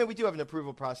it. I mean, we do have an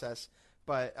approval process,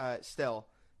 but still,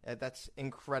 that's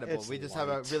incredible. It's we just have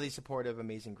a really supportive,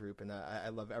 amazing group, and I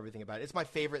love everything about it. It's my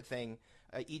favorite thing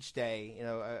each day.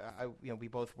 We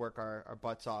both work our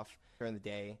butts off during the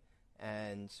day,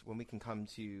 and when we can come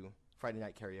to Friday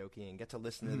Night Karaoke and get to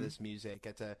listen to this music,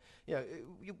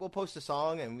 we'll post a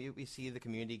song, and we see the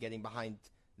community getting behind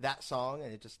that song,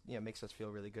 and it just makes us feel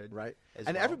really good, right?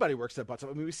 And everybody works their butts off.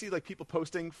 I mean, we see like people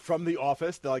posting from the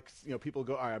office. They're like, people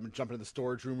go, all right, I'm jumping to the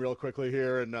storage room real quickly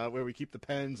here, and where we keep the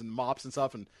pens and mops and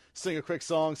stuff, and sing a quick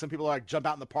song. Some people like jump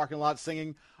out in the parking lot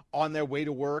singing on their way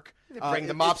to work. They bring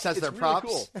the mops as their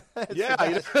props.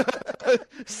 Really cool.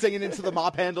 Singing into the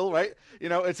mop handle, right?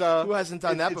 It's who hasn't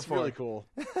done that before? It's really cool.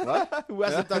 What? Who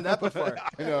hasn't done that before?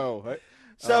 I know. Right?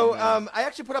 So I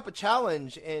actually put up a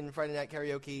challenge in Friday Night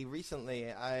Karaoke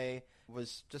recently. I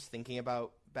was just thinking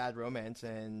about Bad Romance,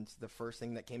 and the first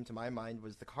thing that came to my mind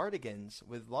was the Cardigans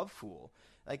with Love Fool.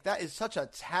 Like, that is such a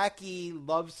tacky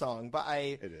love song, but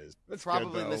it is. It's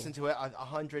probably good, listened to it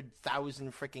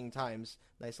 100,000 freaking times.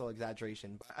 Nice little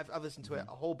exaggeration, but I've listened to it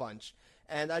a whole bunch,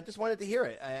 and I just wanted to hear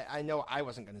it. I know I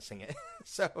wasn't going to sing it,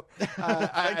 so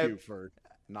thank you for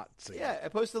not singing. Yeah, I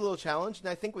posted a little challenge, and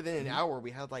I think within an hour we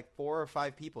had like 4 or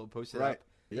 5 people who posted up.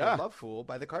 Yeah, Love Fool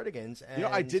by the Cardigans. And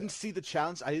I didn't see the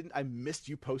challenge. I missed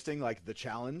you posting like the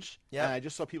challenge. Yeah, and I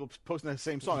just saw people posting the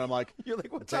same song. And I'm like, you're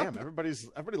like, what's damn, up? everybody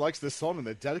likes this song, and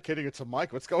they're dedicating it to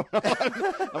Mike. What's going on?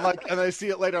 I'm like, and I see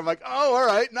it later. I'm like, oh, all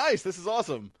right, nice. This is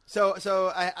awesome. So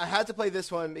I had to play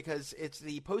this one because it's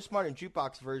the Postmodern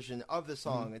Jukebox version of the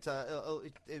song. It's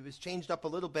it was changed up a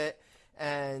little bit,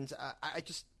 and I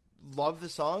just love the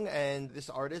song, and this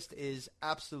artist is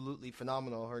absolutely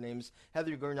phenomenal. Her name's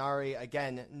Heather Gurnari.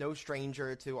 Again, no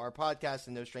stranger to our podcast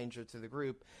and no stranger to the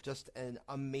group. Just an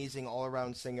amazing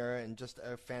all-around singer and just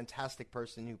a fantastic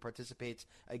person who participates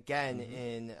again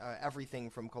in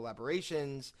everything from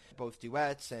collaborations, both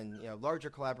duets and larger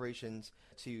collaborations,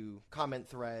 to comment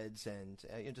threads and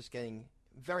just getting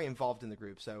very involved in the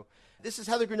group. So this is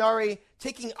Heather Gurnari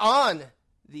taking on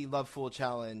the Love Fool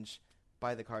Challenge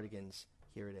by the Cardigans.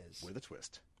 Here it is. With a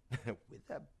twist. With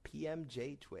a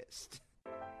PMJ twist.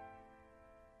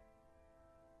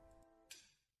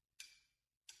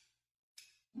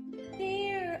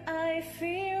 Dear, I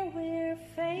fear we're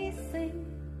facing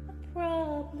a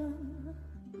problem.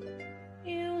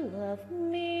 You love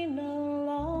me no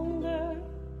longer,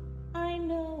 I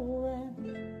know,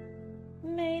 and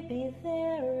maybe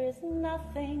there is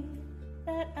nothing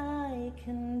that I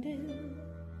can do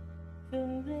to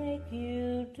make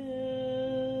you do.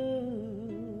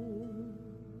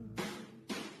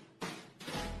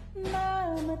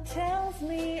 Mama tells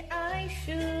me I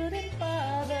shouldn't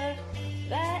bother,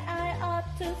 that I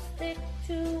ought to stick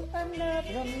to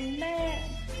another man,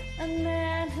 a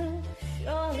man who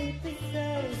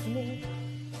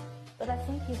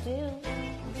think you do.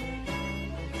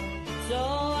 So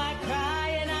I cry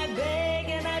and I beg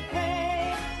and I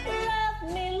pray,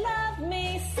 love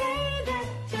me, say that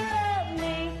you love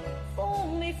me. Fool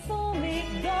me,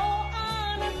 go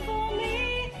on and fool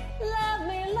me. Love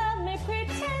me,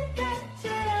 pretend that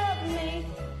you love me.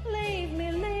 Leave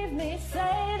me,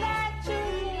 say that you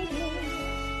need me.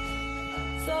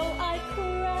 So I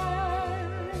cry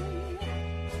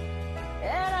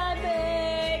and I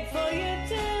beg for you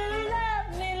to love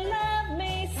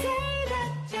me, say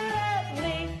that you love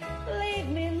me. Leave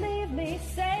me,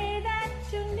 say that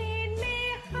you need me.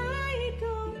 I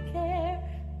don't care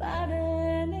about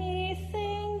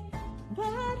anything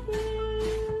but you.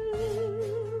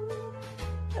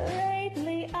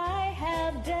 Lately I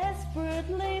have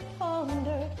desperately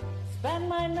pondered, spent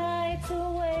my nights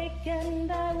awake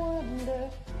and I wonder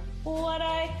what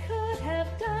I could have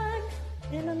done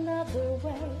in another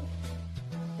way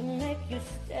to make you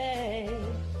stay.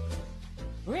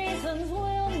 Reasons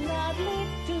will not lead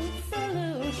to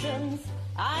solutions.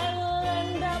 I will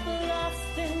end up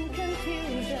lost in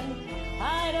confusion.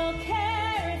 I don't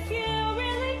care if you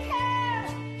really care,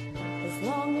 as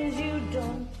long as you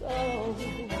don't go.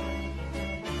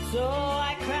 So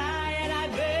I cry and I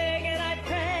beg and I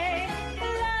pray,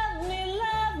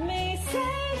 love me,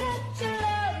 say that you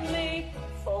love me.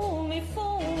 Fool me,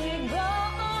 go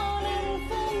on and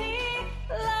fool me.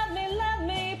 Love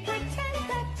me, pretend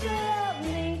that you love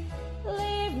me.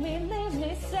 Leave me,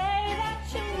 say that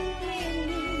you need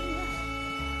me.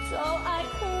 So I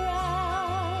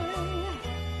cry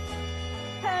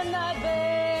and I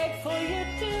beg for you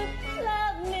to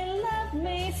love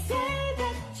me, say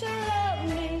that you love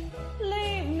me.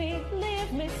 Leave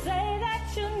me, say that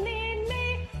you need me.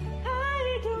 I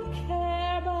don't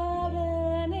care about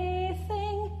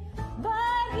anything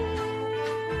but you.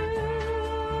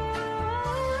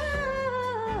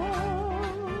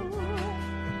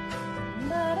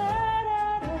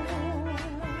 Ba-da-da-da.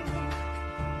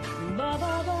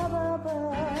 Ba-ba-ba-ba-ba.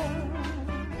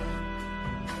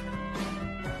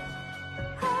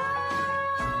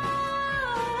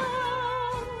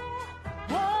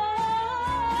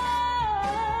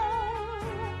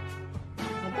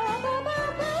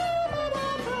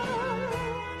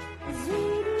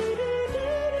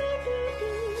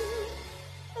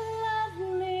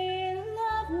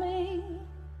 Love me,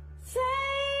 say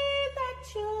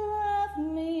that you love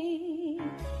me.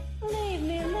 Leave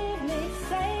me,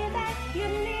 say that you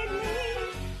need me.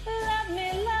 Love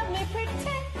me,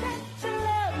 pretend that you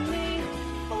love me.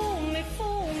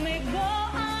 Fool me, go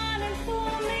on and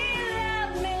fool me.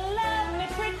 Love me,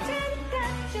 pretend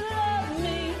that you love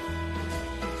me.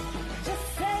 Just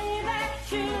say that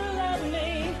you love me.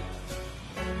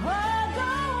 Oh, go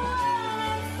on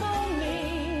and fool me.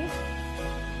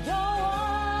 Go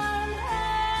on, and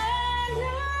I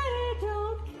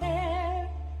don't care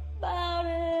about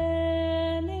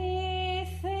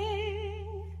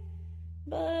anything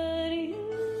but you.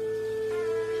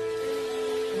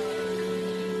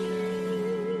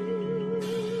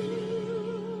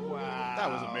 Wow. That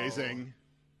was amazing.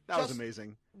 That was Just-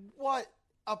 amazing. What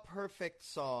a perfect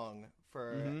song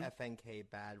for Mm-hmm. FNK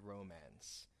Bad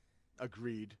Romance.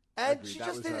 Agreed. And Agreed. she That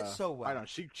just did it so well. I know.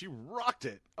 She rocked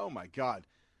it. Oh my god.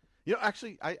 You know,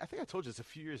 actually, I think I told you this a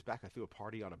few years back. I threw a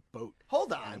party on a boat.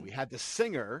 Hold on. And we had the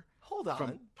singer Hold on.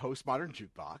 from Postmodern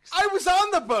Jukebox. I was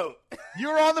on the boat. You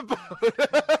were on the boat.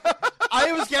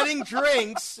 I was getting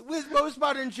drinks with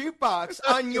Postmodern Jukebox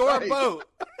on your right. boat.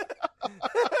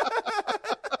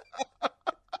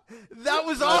 That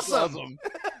was That's awesome.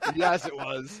 Yes, it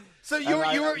was. So you were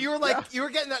like yeah. you were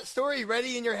getting that story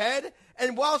ready in your head,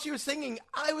 and while she was singing,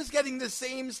 I was getting the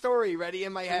same story ready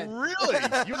in my head. Really?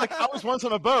 You were like, I was once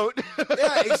on a boat.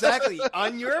 Yeah, exactly.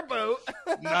 On your boat.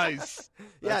 Nice.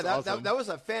 Yeah, That's that, awesome. that was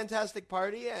a fantastic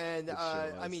party, and It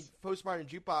sure I mean, Postmodern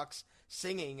Jukebox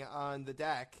singing on the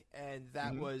deck, and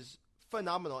that was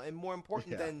phenomenal. And more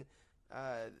important Yeah. than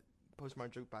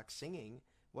Postmodern Jukebox singing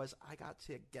was I got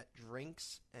to get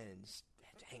drinks and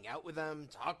hang out with them,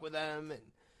 talk with them, and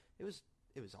it was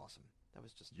awesome. That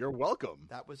was just You're welcome.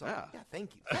 that was Yeah. yeah.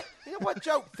 Thank you. You know what,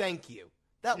 Joe? Thank you.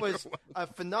 That was a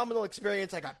phenomenal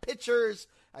experience. I got pictures.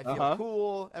 I feel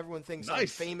cool. Everyone thinks I'm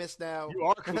Nice. famous now. You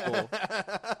are cool.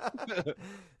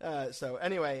 So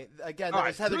anyway, again, All that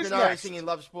was right, Heather who's Gennari next? singing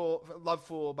Love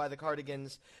Fool by the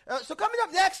Cardigans. So coming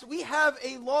up next, we have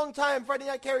a longtime Friday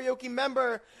Night Karaoke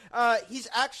member. He's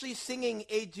actually singing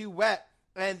a duet,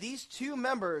 and these two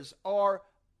members are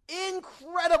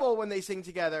incredible when they sing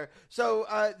together. So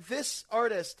this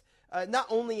artist, not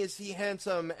only is he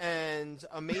handsome and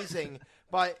amazing,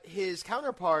 but his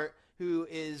counterpart, who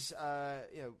is,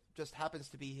 just happens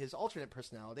to be his alternate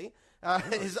personality,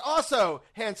 is also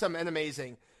handsome and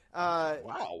amazing.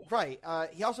 Wow. Right.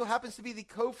 He also happens to be the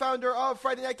co-founder of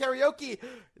Friday Night Karaoke.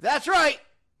 That's right.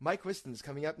 Mike Wiston's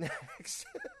coming up next.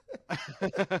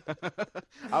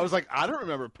 I was like, I don't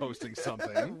remember posting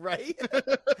something. Right?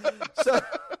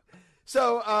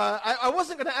 So I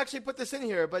wasn't going to actually put this in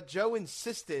here, but Joe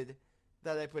insisted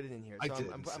that I put it in here. So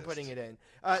I'm putting it in.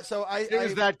 It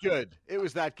was that good. It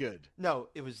was that good. No,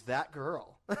 it was that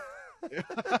girl.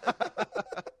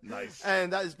 Nice.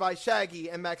 And that is by Shaggy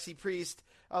and Maxi Priest.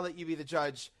 I'll let you be the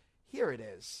judge. Here it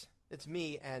is. It's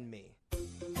Me and Me.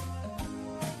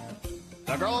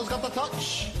 The girl's got the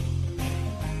touch.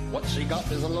 What she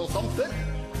got is a little something.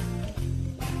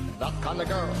 That kind of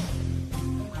girl.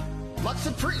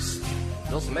 Maxi Priest,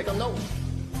 just make a note.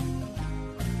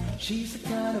 She's the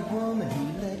kind of woman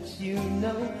who lets you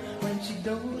know when she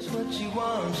knows what she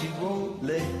wants, she won't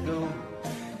let go.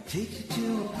 Takes you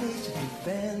to a place of your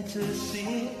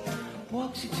fantasy.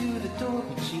 Walks you to the door,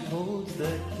 but she holds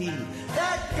the key.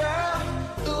 That girl,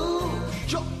 ooh,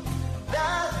 Jump,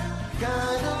 that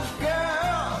kind of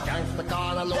girl. gangsta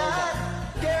kind of lover. That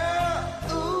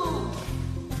girl, ooh,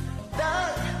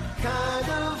 that kind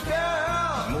of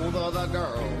girl. Smoother the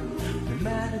girl. No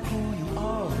matter who you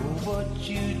are or what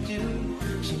you do,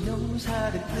 she knows how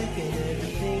to click in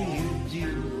everything you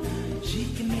do. She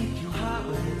can make you hot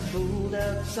when it's cold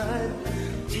outside.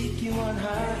 Take you on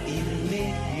high, even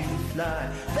make you fly.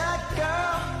 That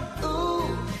girl,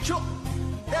 ooh, Jump,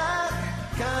 that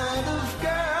kind of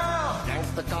girl.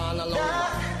 gangsta kind of lover.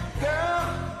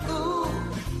 That girl, ooh,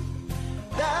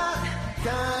 that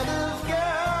kind of girl.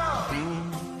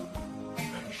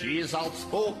 She's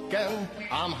outspoken,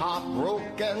 I'm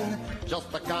heartbroken.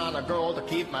 Just the kind of girl to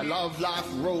keep my love life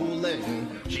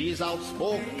rolling. She's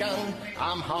outspoken,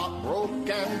 I'm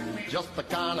heartbroken. Just the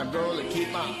kind of girl to keep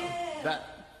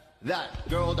that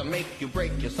girl to make you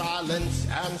break your silence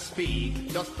and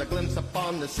speak. Just a glimpse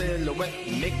upon the silhouette,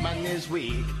 make my knees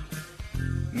weak.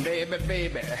 Baby,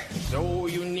 baby, so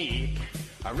unique.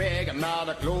 A reggae out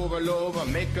of clover, lover,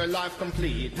 make her life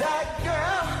complete.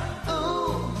 That girl,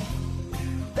 ooh,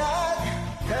 that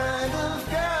kind of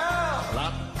girl.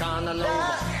 That kind of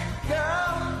lover.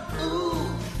 That girl, ooh,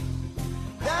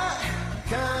 that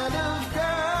kind of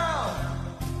girl.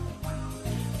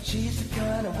 She's the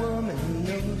kind of woman who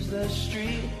knows the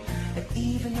street, and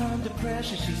even under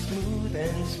pressure she's smooth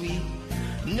and sweet.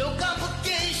 No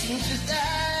complications, just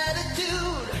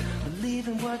attitude. Believe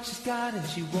in what she's got and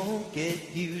she won't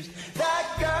get used.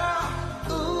 That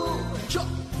girl, ooh,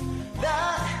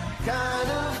 that kind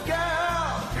of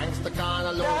girl. Gangsta kind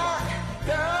of lover.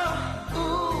 That girl,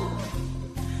 ooh,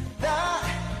 that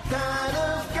kind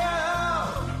of girl.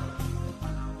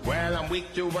 Well, I'm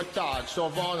weak to her touch, so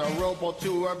vulnerable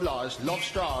to her blush. Love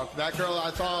struck, that girl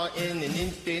I saw in an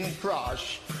instant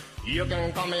crush. You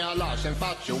can call me a lush,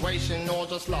 infatuation or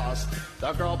just lust.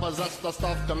 The girl possessed the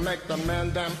stuff to make the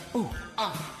man them ooh,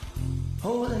 ah.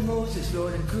 Holy Moses,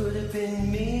 Lord, it could have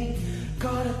been me.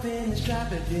 Caught up in this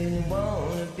trap I didn't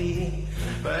wanna be.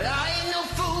 But I ain't no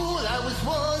fool, I was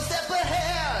one step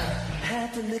ahead.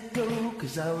 Had to let go,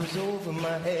 cause I was over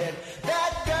my head.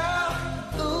 That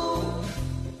girl, ooh,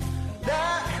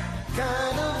 that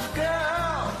kind of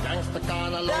girl. Gangsta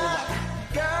kind of lover.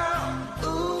 That girl,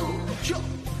 ooh,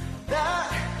 that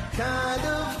kind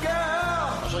of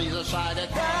girl. She's a shy kind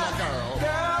of girl.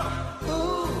 Girl,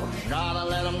 ooh, Gotta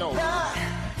let them know. that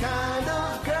kind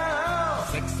of girl.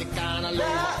 Sexy kind of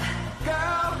lover.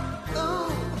 That girl,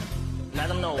 ooh, Let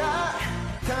them know. that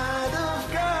kind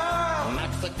of girl.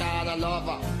 Maxi kind of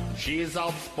lover. She's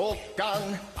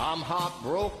outspoken, I'm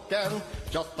heartbroken.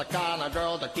 Just the kind of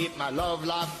girl to keep my love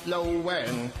life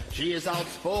flowing. She's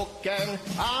outspoken,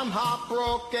 I'm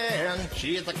heartbroken.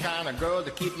 She's the kind of girl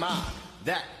to keep my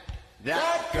that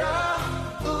girl.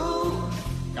 Ooh,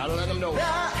 Gotta let them know.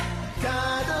 that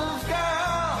kind of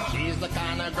girl. She's the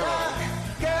kind of girl.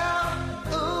 Girl,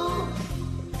 ooh,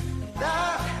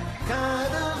 that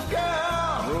kind of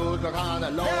girl. Rude, the kind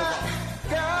of lover.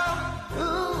 Girl,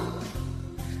 ooh,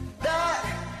 that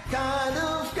kind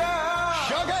of girl.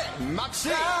 Sugar,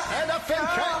 Maxi, and a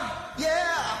Finch.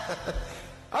 Yeah.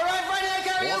 All right, Friday Night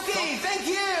Karaoke. Thank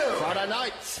you. Friday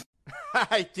nights.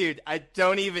 Dude, I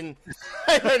don't even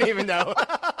know.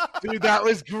 Dude, that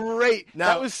was great. No.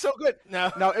 That was so good. No,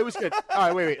 it was good. All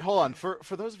right, wait. Hold on. For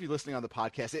those of you listening on the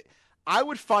podcast, I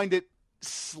would find it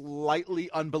slightly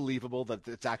unbelievable that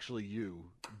it's actually you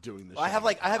doing this. I have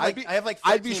like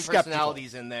 13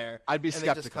 personalities in there. I'd be and they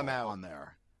skeptical just come out. on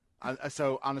there.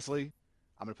 So honestly,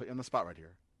 I'm gonna put you on the spot right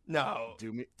here. No,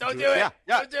 Don't do it. Yeah,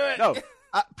 Don't do it. No,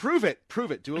 Prove it.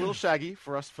 Do a little Shaggy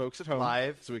for us folks at home.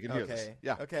 Live? So we can hear this.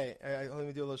 Yeah. Okay. Let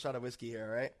me do a little shot of whiskey here, all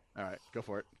right? All right, go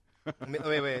for it. Wait. I'm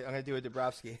going to do a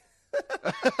Dabrowski.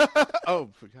 Oh,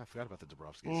 I forgot about the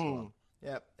Dabrowskis. Well,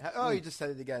 Yep. Oh, you just said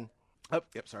it again. oh,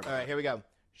 yep, sorry about All right, that. here we go.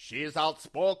 She's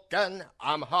outspoken,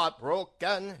 I'm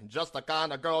heartbroken, just the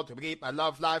kind of girl to keep my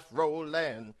love life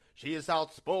rolling. She's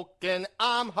outspoken,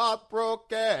 I'm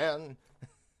heartbroken.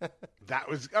 That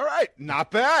was all right. Not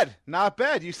bad.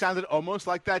 You sounded almost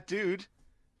like that dude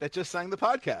that just sang the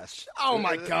podcast. Oh,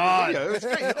 my God. Yeah, it was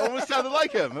great. You almost sounded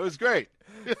like him. It was great.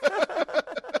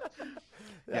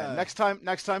 Yeah. Next time,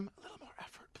 a little more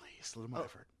effort, please. A little more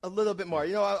effort. A little bit more.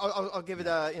 I'll give it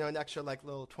an extra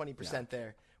little 20%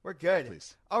 there. We're good.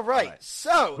 Please. All right.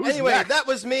 So Who's anyway, next? that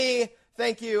was me.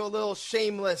 Thank you. A little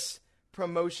shameless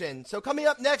promotion. So coming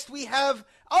up next, we have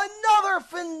another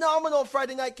phenomenal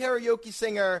Friday night karaoke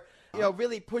singer.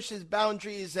 Really pushes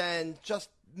boundaries and just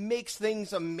makes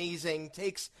things amazing.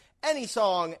 Takes any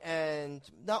song and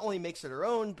not only makes it her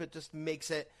own, but just makes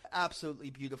it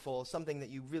absolutely beautiful. Something that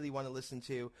you really want to listen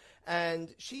to. And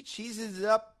she cheeses it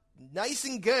up nice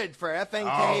and good for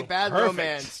FNK Bad perfect.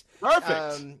 Romance.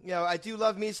 Perfect. I do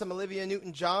love me some Olivia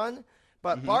Newton-John,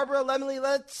 but Barbara Lemley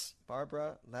Lentz.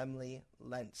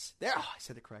 There, I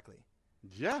said it correctly.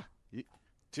 Yeah,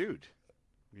 dude.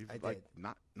 You've I like did.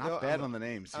 not bad on the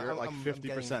names. You're at like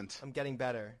 50%. I'm getting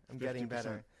better. I'm getting 50%.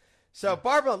 better. So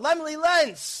Barbara Lemley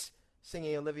Lentz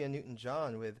singing Olivia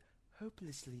Newton-John with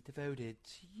 "Hopelessly Devoted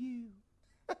to You."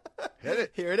 Hit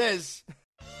it. Here it is.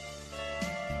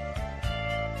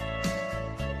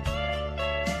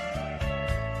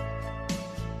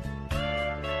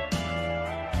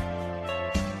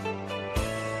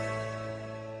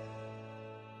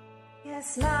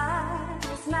 Yes, mine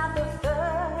is not the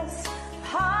first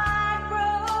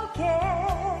heartbroken.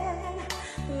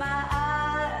 My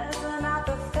eyes are not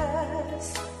the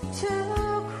first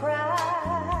to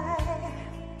cry.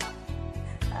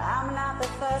 I'm not the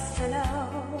first to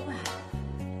know.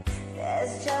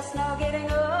 There's just no getting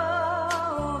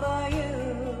over you.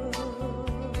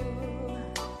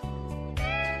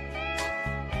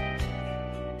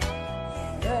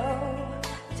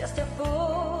 Just a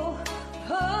fool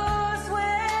who's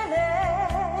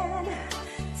willing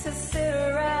to sit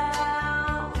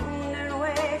around and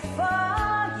wait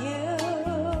for you.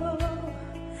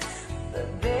 But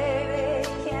baby,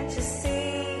 can't you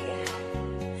see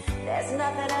there's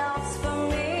nothing else for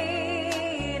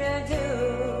me to do?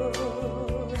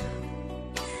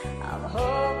 I'm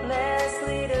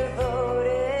hopelessly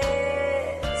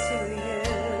devoted to you.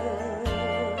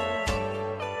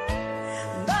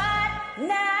 But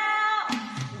now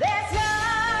there's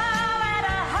nowhere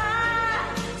to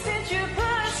hide since you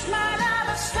pushed my love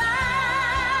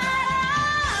aside,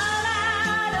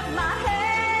 out of my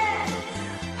head,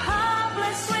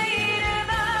 hopelessly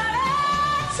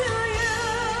devoted to you,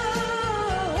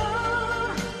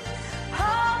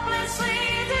 hopelessly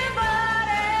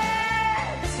devoted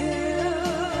to you.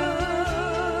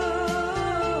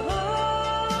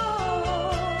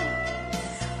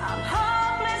 I'm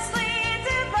hopelessly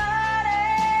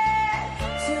devoted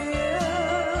to you.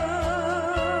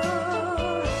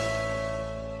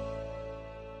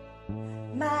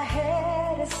 My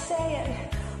head is saying,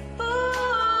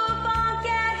 ooh,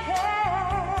 forget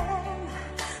him.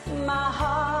 My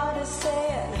heart is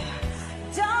saying,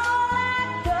 don't let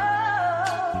go.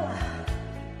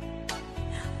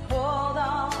 Hold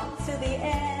on to the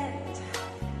end.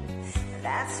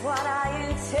 That's what I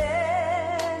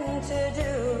intend to do.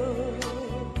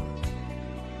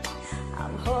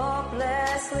 I'm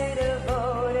hopelessly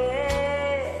devoted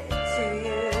to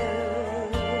you.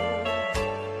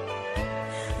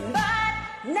 But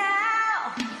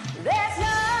now there's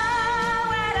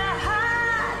nowhere to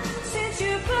hide since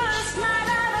you pushed my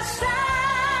love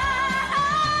aside,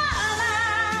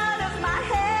 out of my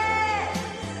head,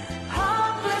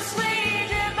 hopelessly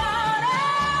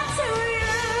devoted to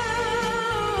you,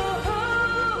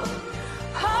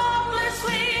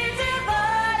 hopelessly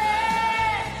devoted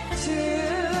to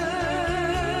you,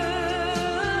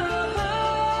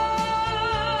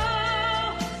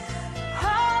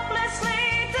 hopelessly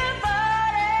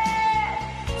devoted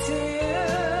to you.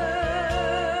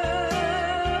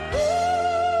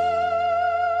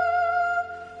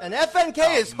 And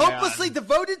FNK is man. hopelessly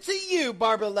devoted to you,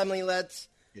 Barbara Lemley Lentz.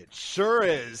 It sure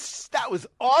is. That was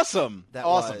awesome. That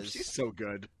awesome. was. She's so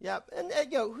good. Yep. And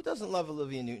who doesn't love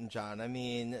Olivia Newton-John? I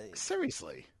mean,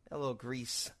 Seriously. a little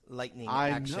Grease lightning I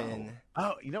action.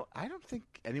 know. Oh, I don't think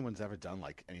anyone's ever done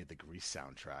like any of the Grease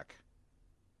soundtrack.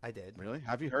 I did. Really?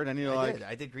 Have you heard any I like? did.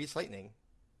 I did Grease lightning.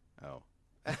 Oh,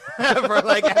 for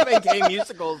like FNK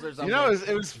musicals or something. You know,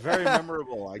 it was very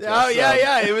memorable. I guess. Oh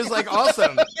yeah. It was like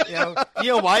awesome. You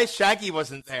know why Shaggy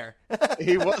wasn't there?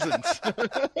 He wasn't.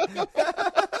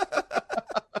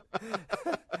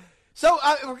 So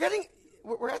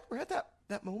we're at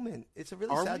that moment. It's a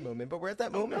really sad moment, but we're at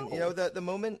that moment. No. You know, the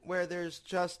moment where there's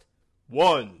just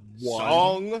one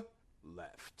song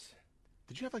left.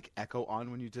 Did you have like echo on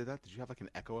when you did that? Did you have like an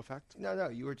echo effect? No,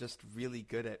 you were just really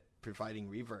good at providing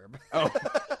reverb. Oh,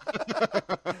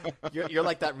 you're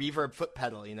like that reverb foot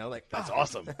pedal, you know, like that's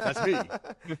awesome. That's me.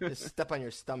 Just step on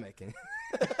your stomach and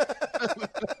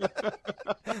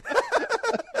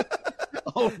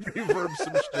Oh, reverb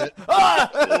some shit.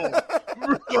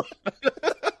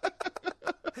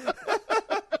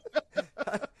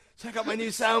 Check out my new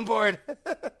soundboard.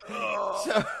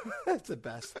 So that's the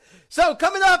best. So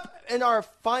coming up in our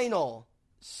final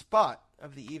spot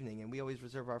of the evening, and we always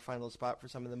reserve our final spot for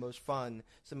some of the most fun,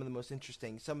 some of the most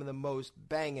interesting, some of the most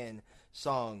banging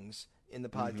songs in the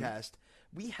podcast.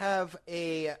 We have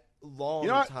a long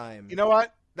time. You know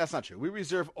what? That's not true. We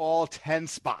reserve all 10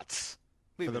 spots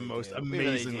for the most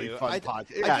amazingly fun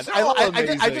podcast.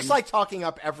 I just like talking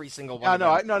up every single one.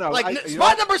 No. Like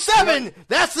spot number 7.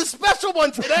 That's the special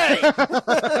one today.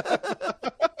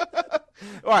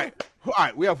 All right.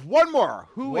 We have one more.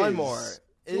 One more.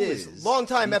 It is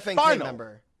longtime FNK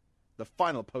member. The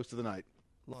final post of the night.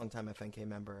 Longtime FNK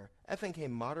member, FNK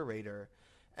moderator,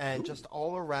 and just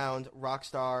all around rock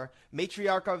star,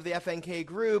 matriarch of the FNK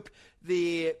group,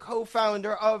 the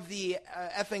co-founder of the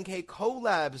FNK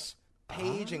collabs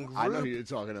page and group. I know who you're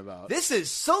talking about. This is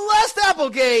Celeste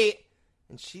Applegate,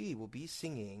 and she will be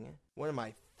singing one of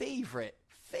my favorite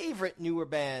newer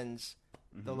bands,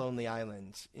 The Lonely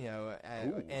Islands. You know,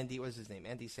 Andy, what's his name?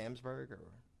 Andy Samsberg, or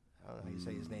I don't know how you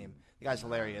say his name. The guy's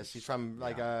hilarious. He's from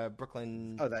like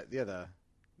Brooklyn. Oh,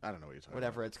 I don't know what you're talking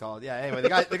whatever it's called. Yeah, anyway, the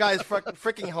guy is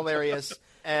freaking hilarious,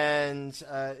 and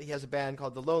he has a band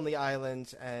called The Lonely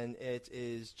Islands, and it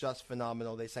is just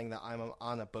phenomenal. They sang the I'm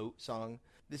on a Boat song.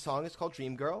 This song is called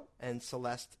Dream Girl, and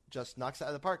Celeste just knocks it out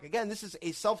of the park. Again, this is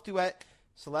a self-duet,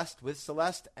 Celeste with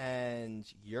Celeste, and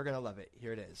you're going to love it.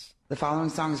 Here it is. The following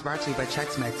song is brought to you by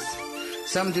Chex Mix.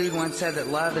 Some dude once said that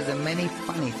love is a many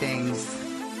funny things.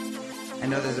 I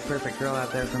know there's a perfect girl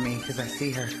out there for me because I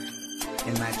see her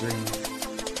in my dreams.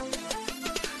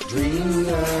 Dream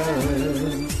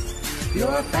girl, you're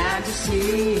a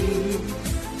fantasy.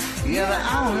 You're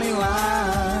the only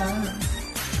one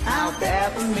out there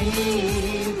for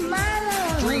me. My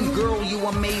love. Dream girl, you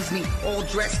amaze me, all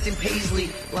dressed in paisley.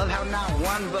 Love how not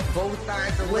one but both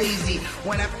eyes are lazy.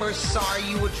 When I first saw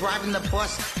you were driving the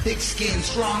bus, thick skin,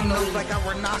 strong nose like a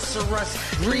rhinoceros.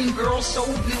 Dream girl, so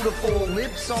beautiful,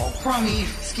 lips all crummy,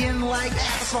 skin like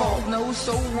asphalt, nose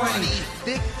so runny,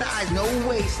 thick thighs, no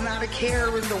waist, not a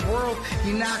care in the world.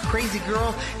 You're not crazy,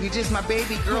 girl, you're just my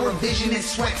baby girl. A vision in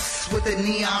sweats with a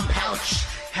neon pouch.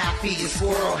 Happy a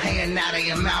squirrel hanging out of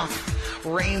your mouth.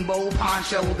 Rainbow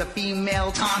poncho with a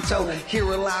female tonto. Hear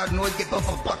a loud noise, get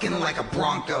bucking like a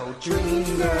bronco. Dream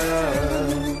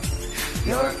girl,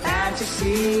 you're a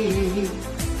fantasy.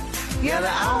 You're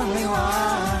the only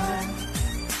one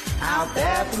out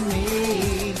there for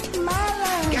me. My love.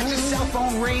 Got your cell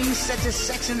phone ring, set to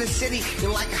Sex in the City.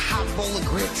 You're like a hot bowl of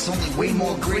grits, only way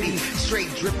more gritty. Straight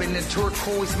dripping in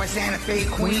turquoise, my Santa Fe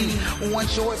queen. One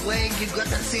short leg, you got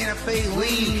that Santa Fe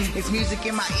lean. It's music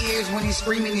in my ears when you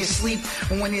scream in your sleep.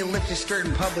 And when you lift your skirt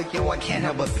in public, yo, I can't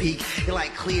help but peek. You're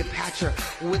like Cleopatra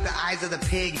with the eyes of the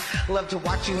pig. Love to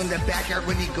watch you in the backyard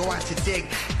when you go out to dig.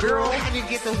 Girl, how'd you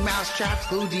get those mouse traps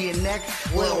glued to your neck?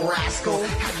 Little rascal,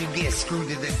 how'd you get screwed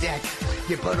to the deck?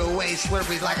 You put away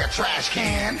Slurpees like a trash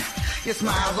can. Your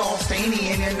smile's all stainy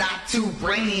and you're not too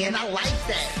brainy, and I like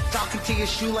that. Talking to your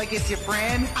shoe like it's your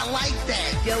friend, I like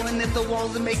that. Yelling at the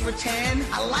walls to make pretend,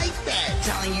 I like that.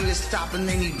 Telling you to stop and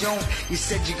then you don't. You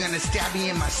said you're gonna stab me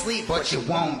in my sleep, but you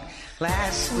won't.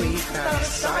 Last week I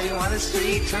saw you on the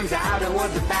street. Turns out it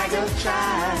was a bag of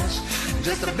trash.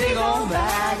 Just a big old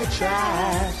bag of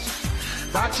trash.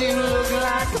 Thought you looked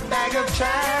like a bag of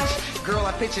trash. Girl,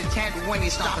 I pitch a tent when you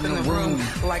stop in the room.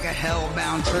 Like a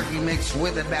hellbound turkey mixed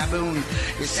with a baboon.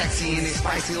 You're sexy and it's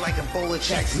spicy like a bowl of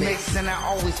Chex Mix. And I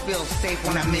always feel safe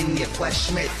when I'm in your flesh,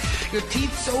 Schmidt. Your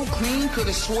teeth so clean,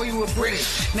 could've swore you were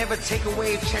British. Never take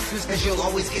away Chex Mix cause you'll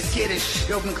always get skittish.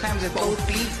 You open clams at both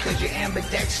feet cause you're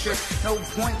ambidextrous. No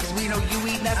point cause we know you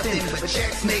eat nothing but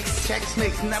Chex Mix. Chex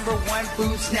Mix, #1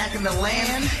 food snack in the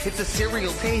land. It's a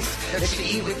cereal taste that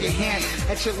you eat with your hand.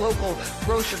 At your local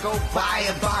grocer, go buy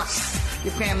a box.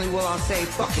 Your family will all say,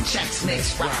 fucking Chex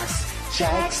Mix rocks.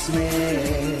 Chex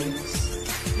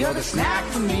Mix, you're the snack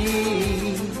for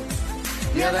me.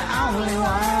 You're the only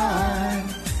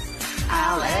one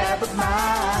I'll ever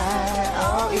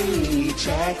buy or eat.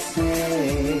 Chex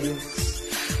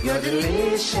Mix. You're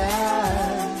delicious.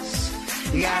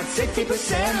 You got 60%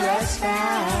 less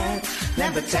fat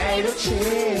than potato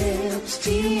chips.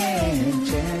 Tea and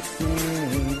Chex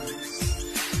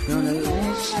Mix. You're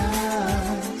delicious.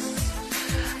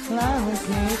 Love with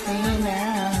me for you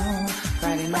now.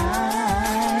 Friday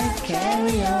night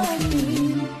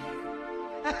karaoke.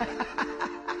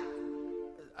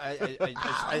 I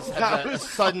just have a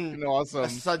sudden awesome. a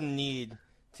sudden need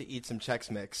to eat some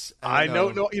Chex Mix. I know.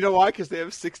 No, you know why? Because they have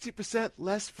 60%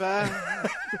 less fat.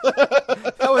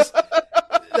 That was.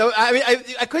 No, I mean,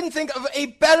 I couldn't think of a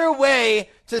better way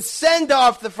to send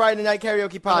off the Friday Night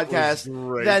Karaoke podcast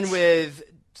than with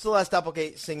Celeste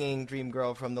Applegate singing "Dream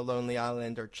Girl" from the Lonely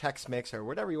Island, or Chex Mix, or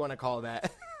whatever you want to call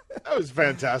that. That was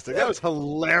fantastic. That was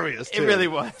hilarious, too. It really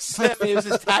was. I mean, it was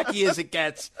as tacky as it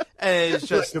gets, and it's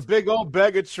just a big old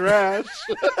bag of trash.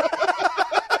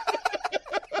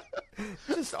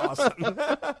 just awesome.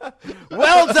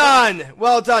 Well done.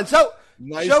 Well done. So,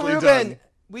 Nicely Joe Rubin, done.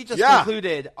 we just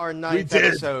concluded our 9th did.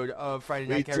 episode of Friday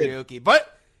Night We Karaoke, did.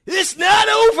 but it's not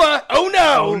over. Oh,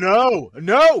 no. Oh,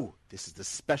 no. This is the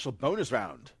special bonus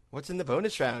round. What's in the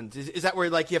bonus round? Is that where,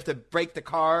 like, you have to break the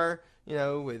car, you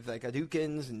know, with, like,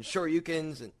 Hadoukens and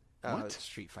Shoryukens and it's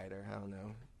Street Fighter. I don't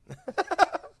know.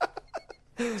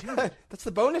 That's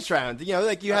the bonus round. You know,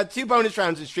 like, you had 2 bonus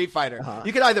rounds in Street Fighter.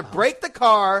 You could either break the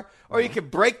car or you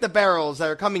could break the barrels that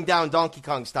are coming down Donkey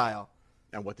Kong style.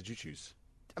 And what did you choose?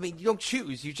 I mean, you don't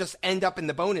choose. You just end up in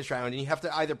the bonus round, and you have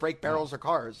to either break barrels or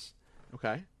cars.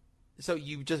 Okay. So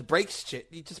you just break shit.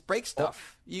 You just break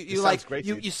stuff. You sounds like great,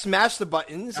 you dude. you smash the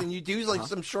buttons and you do like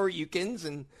some Shoryukens,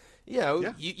 and you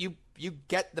know you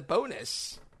get the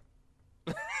bonus.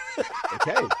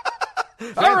 Okay.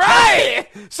 All right.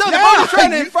 So the bonus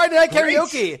round in Friday Night Great.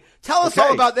 Karaoke. Tell us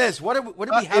all about this. What do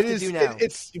we have to do now?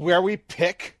 It's where we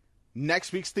pick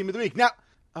next week's theme of the week. Now,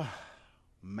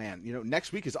 man, you know,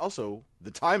 next week is also,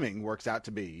 the timing works out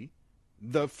to be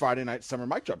the Friday Night Summer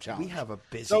Mic Drop Challenge. We have a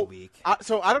busy week.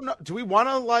 So I don't know. Do we want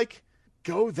to, like,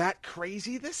 go that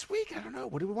crazy this week? I don't know.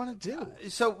 What do we want to do?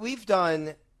 So we've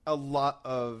done a lot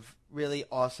of really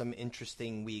awesome,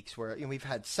 interesting weeks where, you know, we've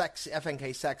had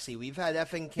FNK Sexy, we've had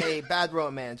FNK Bad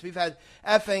Romance, we've had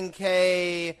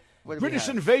FNK British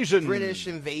Invasion.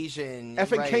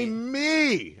 FNK right.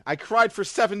 Me. I cried for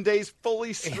 7 days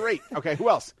fully straight. Okay, who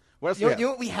else? What else? You know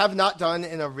what we have not done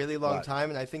in a really long What? time,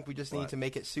 and I think we just need to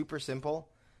make it super simple?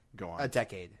 Go on. A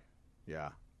decade. Yeah.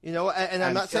 You know, and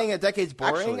I'm not saying a decade's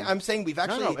boring. Actually, I'm saying we've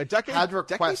actually a decade, had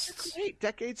requests.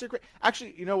 Decades are great.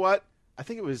 Actually, you know what? I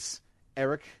think it was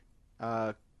Eric.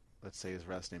 Let's say his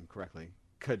last name correctly.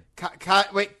 Kajagal.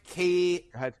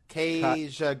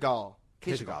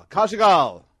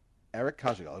 Eric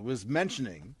Kajagal was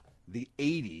mentioning the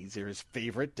 80s are his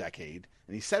favorite decade,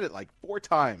 and he said it like 4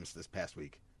 times this past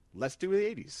week. Let's do the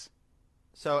 80s.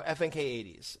 So FNK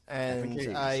 80s, and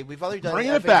FNK 80s. we've already done Bring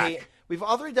an it back. We've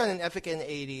already done an FNK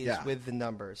 80s Yeah. with the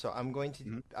number. So I'm going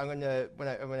to when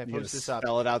I post this up,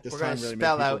 spell it out this we're time. going to Really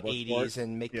spell make out people work for 80s it.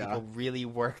 and make Yeah. people really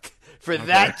work for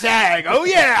that tag. Oh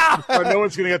yeah! Oh, no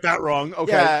one's gonna get that wrong.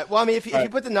 Okay. Yeah. Well, I mean, if you All right.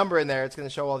 put the number in there, it's going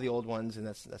to show all the old ones, and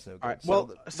that's no good. All right. So Well,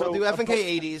 we'll do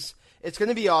FNK 80s. It's going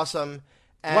to be awesome.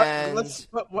 And Let's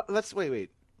wait.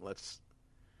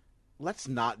 Let's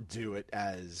not do it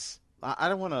as. I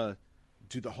don't want to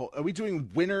do the whole. Are we doing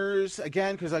winners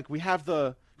again? Because like we have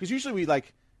because usually we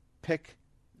like pick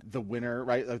the winner,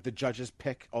 right? Like the judges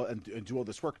pick and do all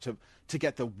this work to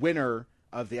get the winner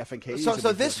of the FNK.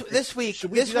 So this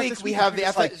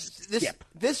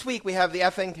week we have the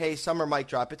FNK Summer Mic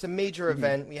Drop. It's a major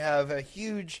event. We have a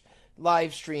huge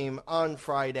live stream on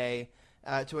Friday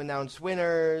to announce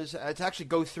winners, to actually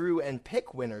go through and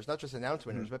pick winners, not just announce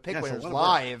winners, but pick winners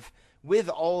live with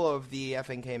all of the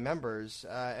FNK members.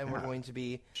 And we're going to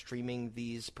be streaming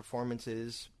these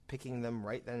performances, picking them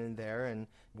right then and there, and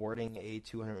awarding a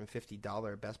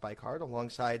 $250 Best Buy card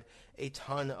alongside a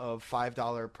ton of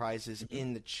 $5 prizes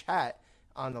in the chat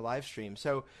on the live stream.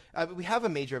 So we have a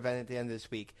major event at the end of this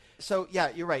week. So yeah,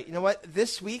 you're right. You know what?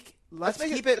 This week, let's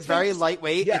keep it very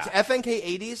lightweight. Yeah. It's FNK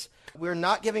 80s. We're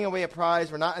not giving away a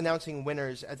prize. We're not announcing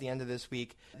winners at the end of this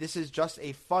week. This is just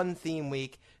a fun theme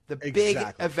week. The big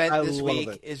event this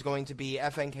week is going to be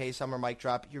FNK Summer Mic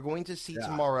Drop. You're going to see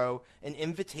tomorrow an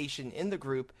invitation in the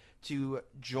group to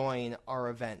join our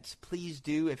event. Please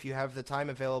do, if you have the time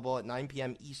available at 9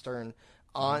 p.m. Eastern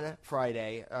on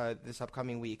Friday, this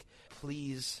upcoming week.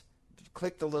 Please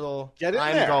click the little Get in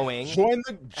I'm there. going. Join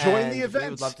the event. We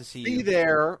would love to see be you.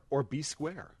 there or be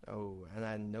square. Oh,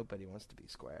 and nobody wants to be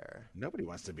square. Nobody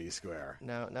wants to be square.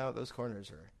 No, those corners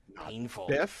are painful.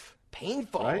 Biff.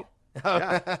 Painful. Right?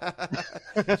 Yeah.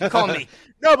 You call me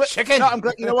No, but chicken. No, I'm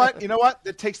glad. You know what? You know what?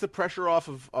 That takes the pressure off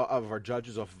of our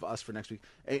judges, off of us for next week.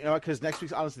 And you know what? Because next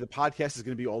week's honestly the podcast is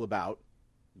going to be all about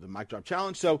the mic drop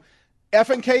challenge. So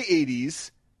FNK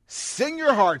 80s, sing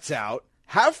your hearts out,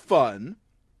 have fun,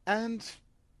 and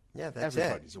yeah, that's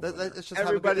everybody's it. a winner. Let's just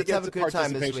Everybody have a gets good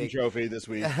time this participation week. trophy this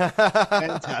week.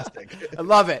 Fantastic. I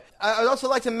love it. I'd also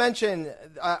like to mention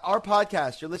our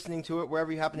podcast. You're listening to it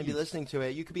wherever you happen to be listening to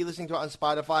it. You could be listening to it on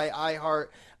Spotify, iHeart,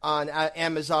 on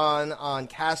Amazon, on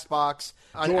CastBox,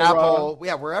 on Dora. Apple.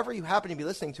 Yeah, wherever you happen to be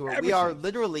listening to it. Everything. We are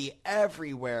literally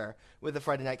everywhere with the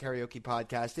Friday Night Karaoke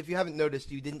podcast. If you haven't noticed,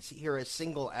 you didn't hear a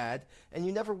single ad, and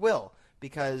you never will,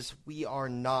 because we are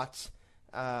not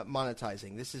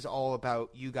monetizing. This is all about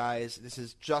you guys. This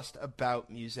is just about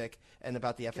music and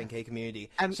about the FNK community.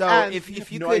 And so and if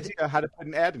you no could, idea how to put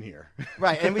an ad in here,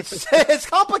 right, and it's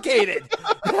complicated.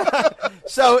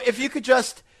 So if you could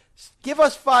just give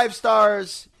us 5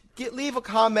 stars, leave a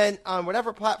comment on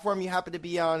whatever platform you happen to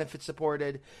be on, if it's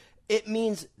supported. It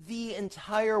means the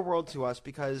entire world to us,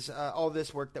 because all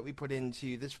this work that we put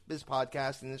into this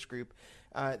podcast and this group,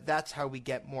 that's how we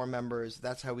get more members.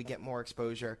 That's how we get more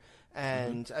exposure.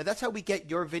 And that's how we get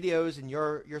your videos and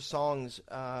your songs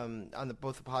on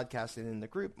both the podcast and in the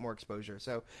group more exposure.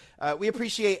 So we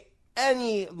appreciate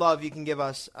any love you can give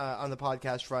us on the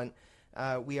podcast front.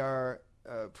 We are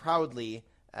proudly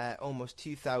at almost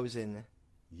 2,000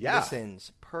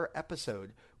 listens per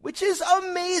episode, which is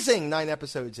amazing. 9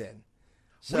 episodes in.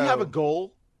 So, we have a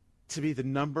goal to be the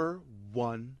number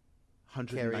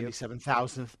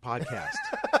 197,000th podcast.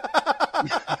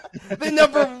 The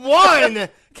number 1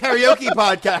 karaoke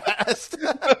podcast.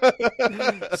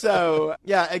 So,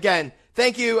 yeah, again,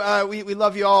 thank you. We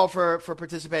love you all for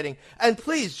participating. And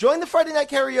please join the Friday Night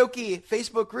Karaoke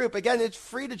Facebook group. Again, it's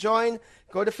free to join.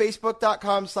 Go to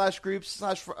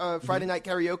facebook.com/groups/Friday Night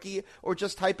Karaoke, or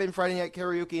just type in Friday Night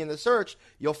Karaoke in the search.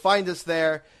 You'll find us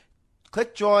there.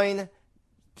 Click join.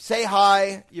 Say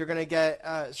hi. You're going to get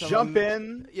some... Jump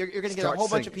in. You're going to get a whole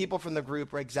bunch of people from the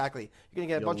group. Right, exactly. You're going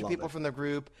to get a bunch of people from the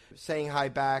group saying hi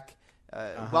back,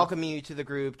 welcoming you to the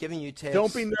group, giving you tips.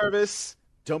 Don't be nervous.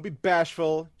 Don't be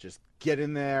bashful. Just get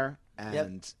in there,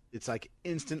 and it's like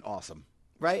instant awesome.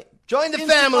 Right? Join the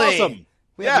Instant family. Awesome.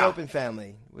 We have an open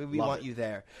family. We want you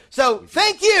there. So,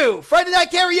 thank you, Friday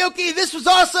Night Karaoke. This was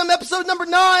awesome. Episode number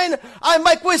 9. I'm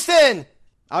Mike Whiston.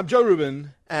 I'm Joe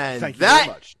Rubin. And thank you very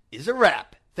much. Is a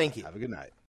wrap. Thank you. Have a good night.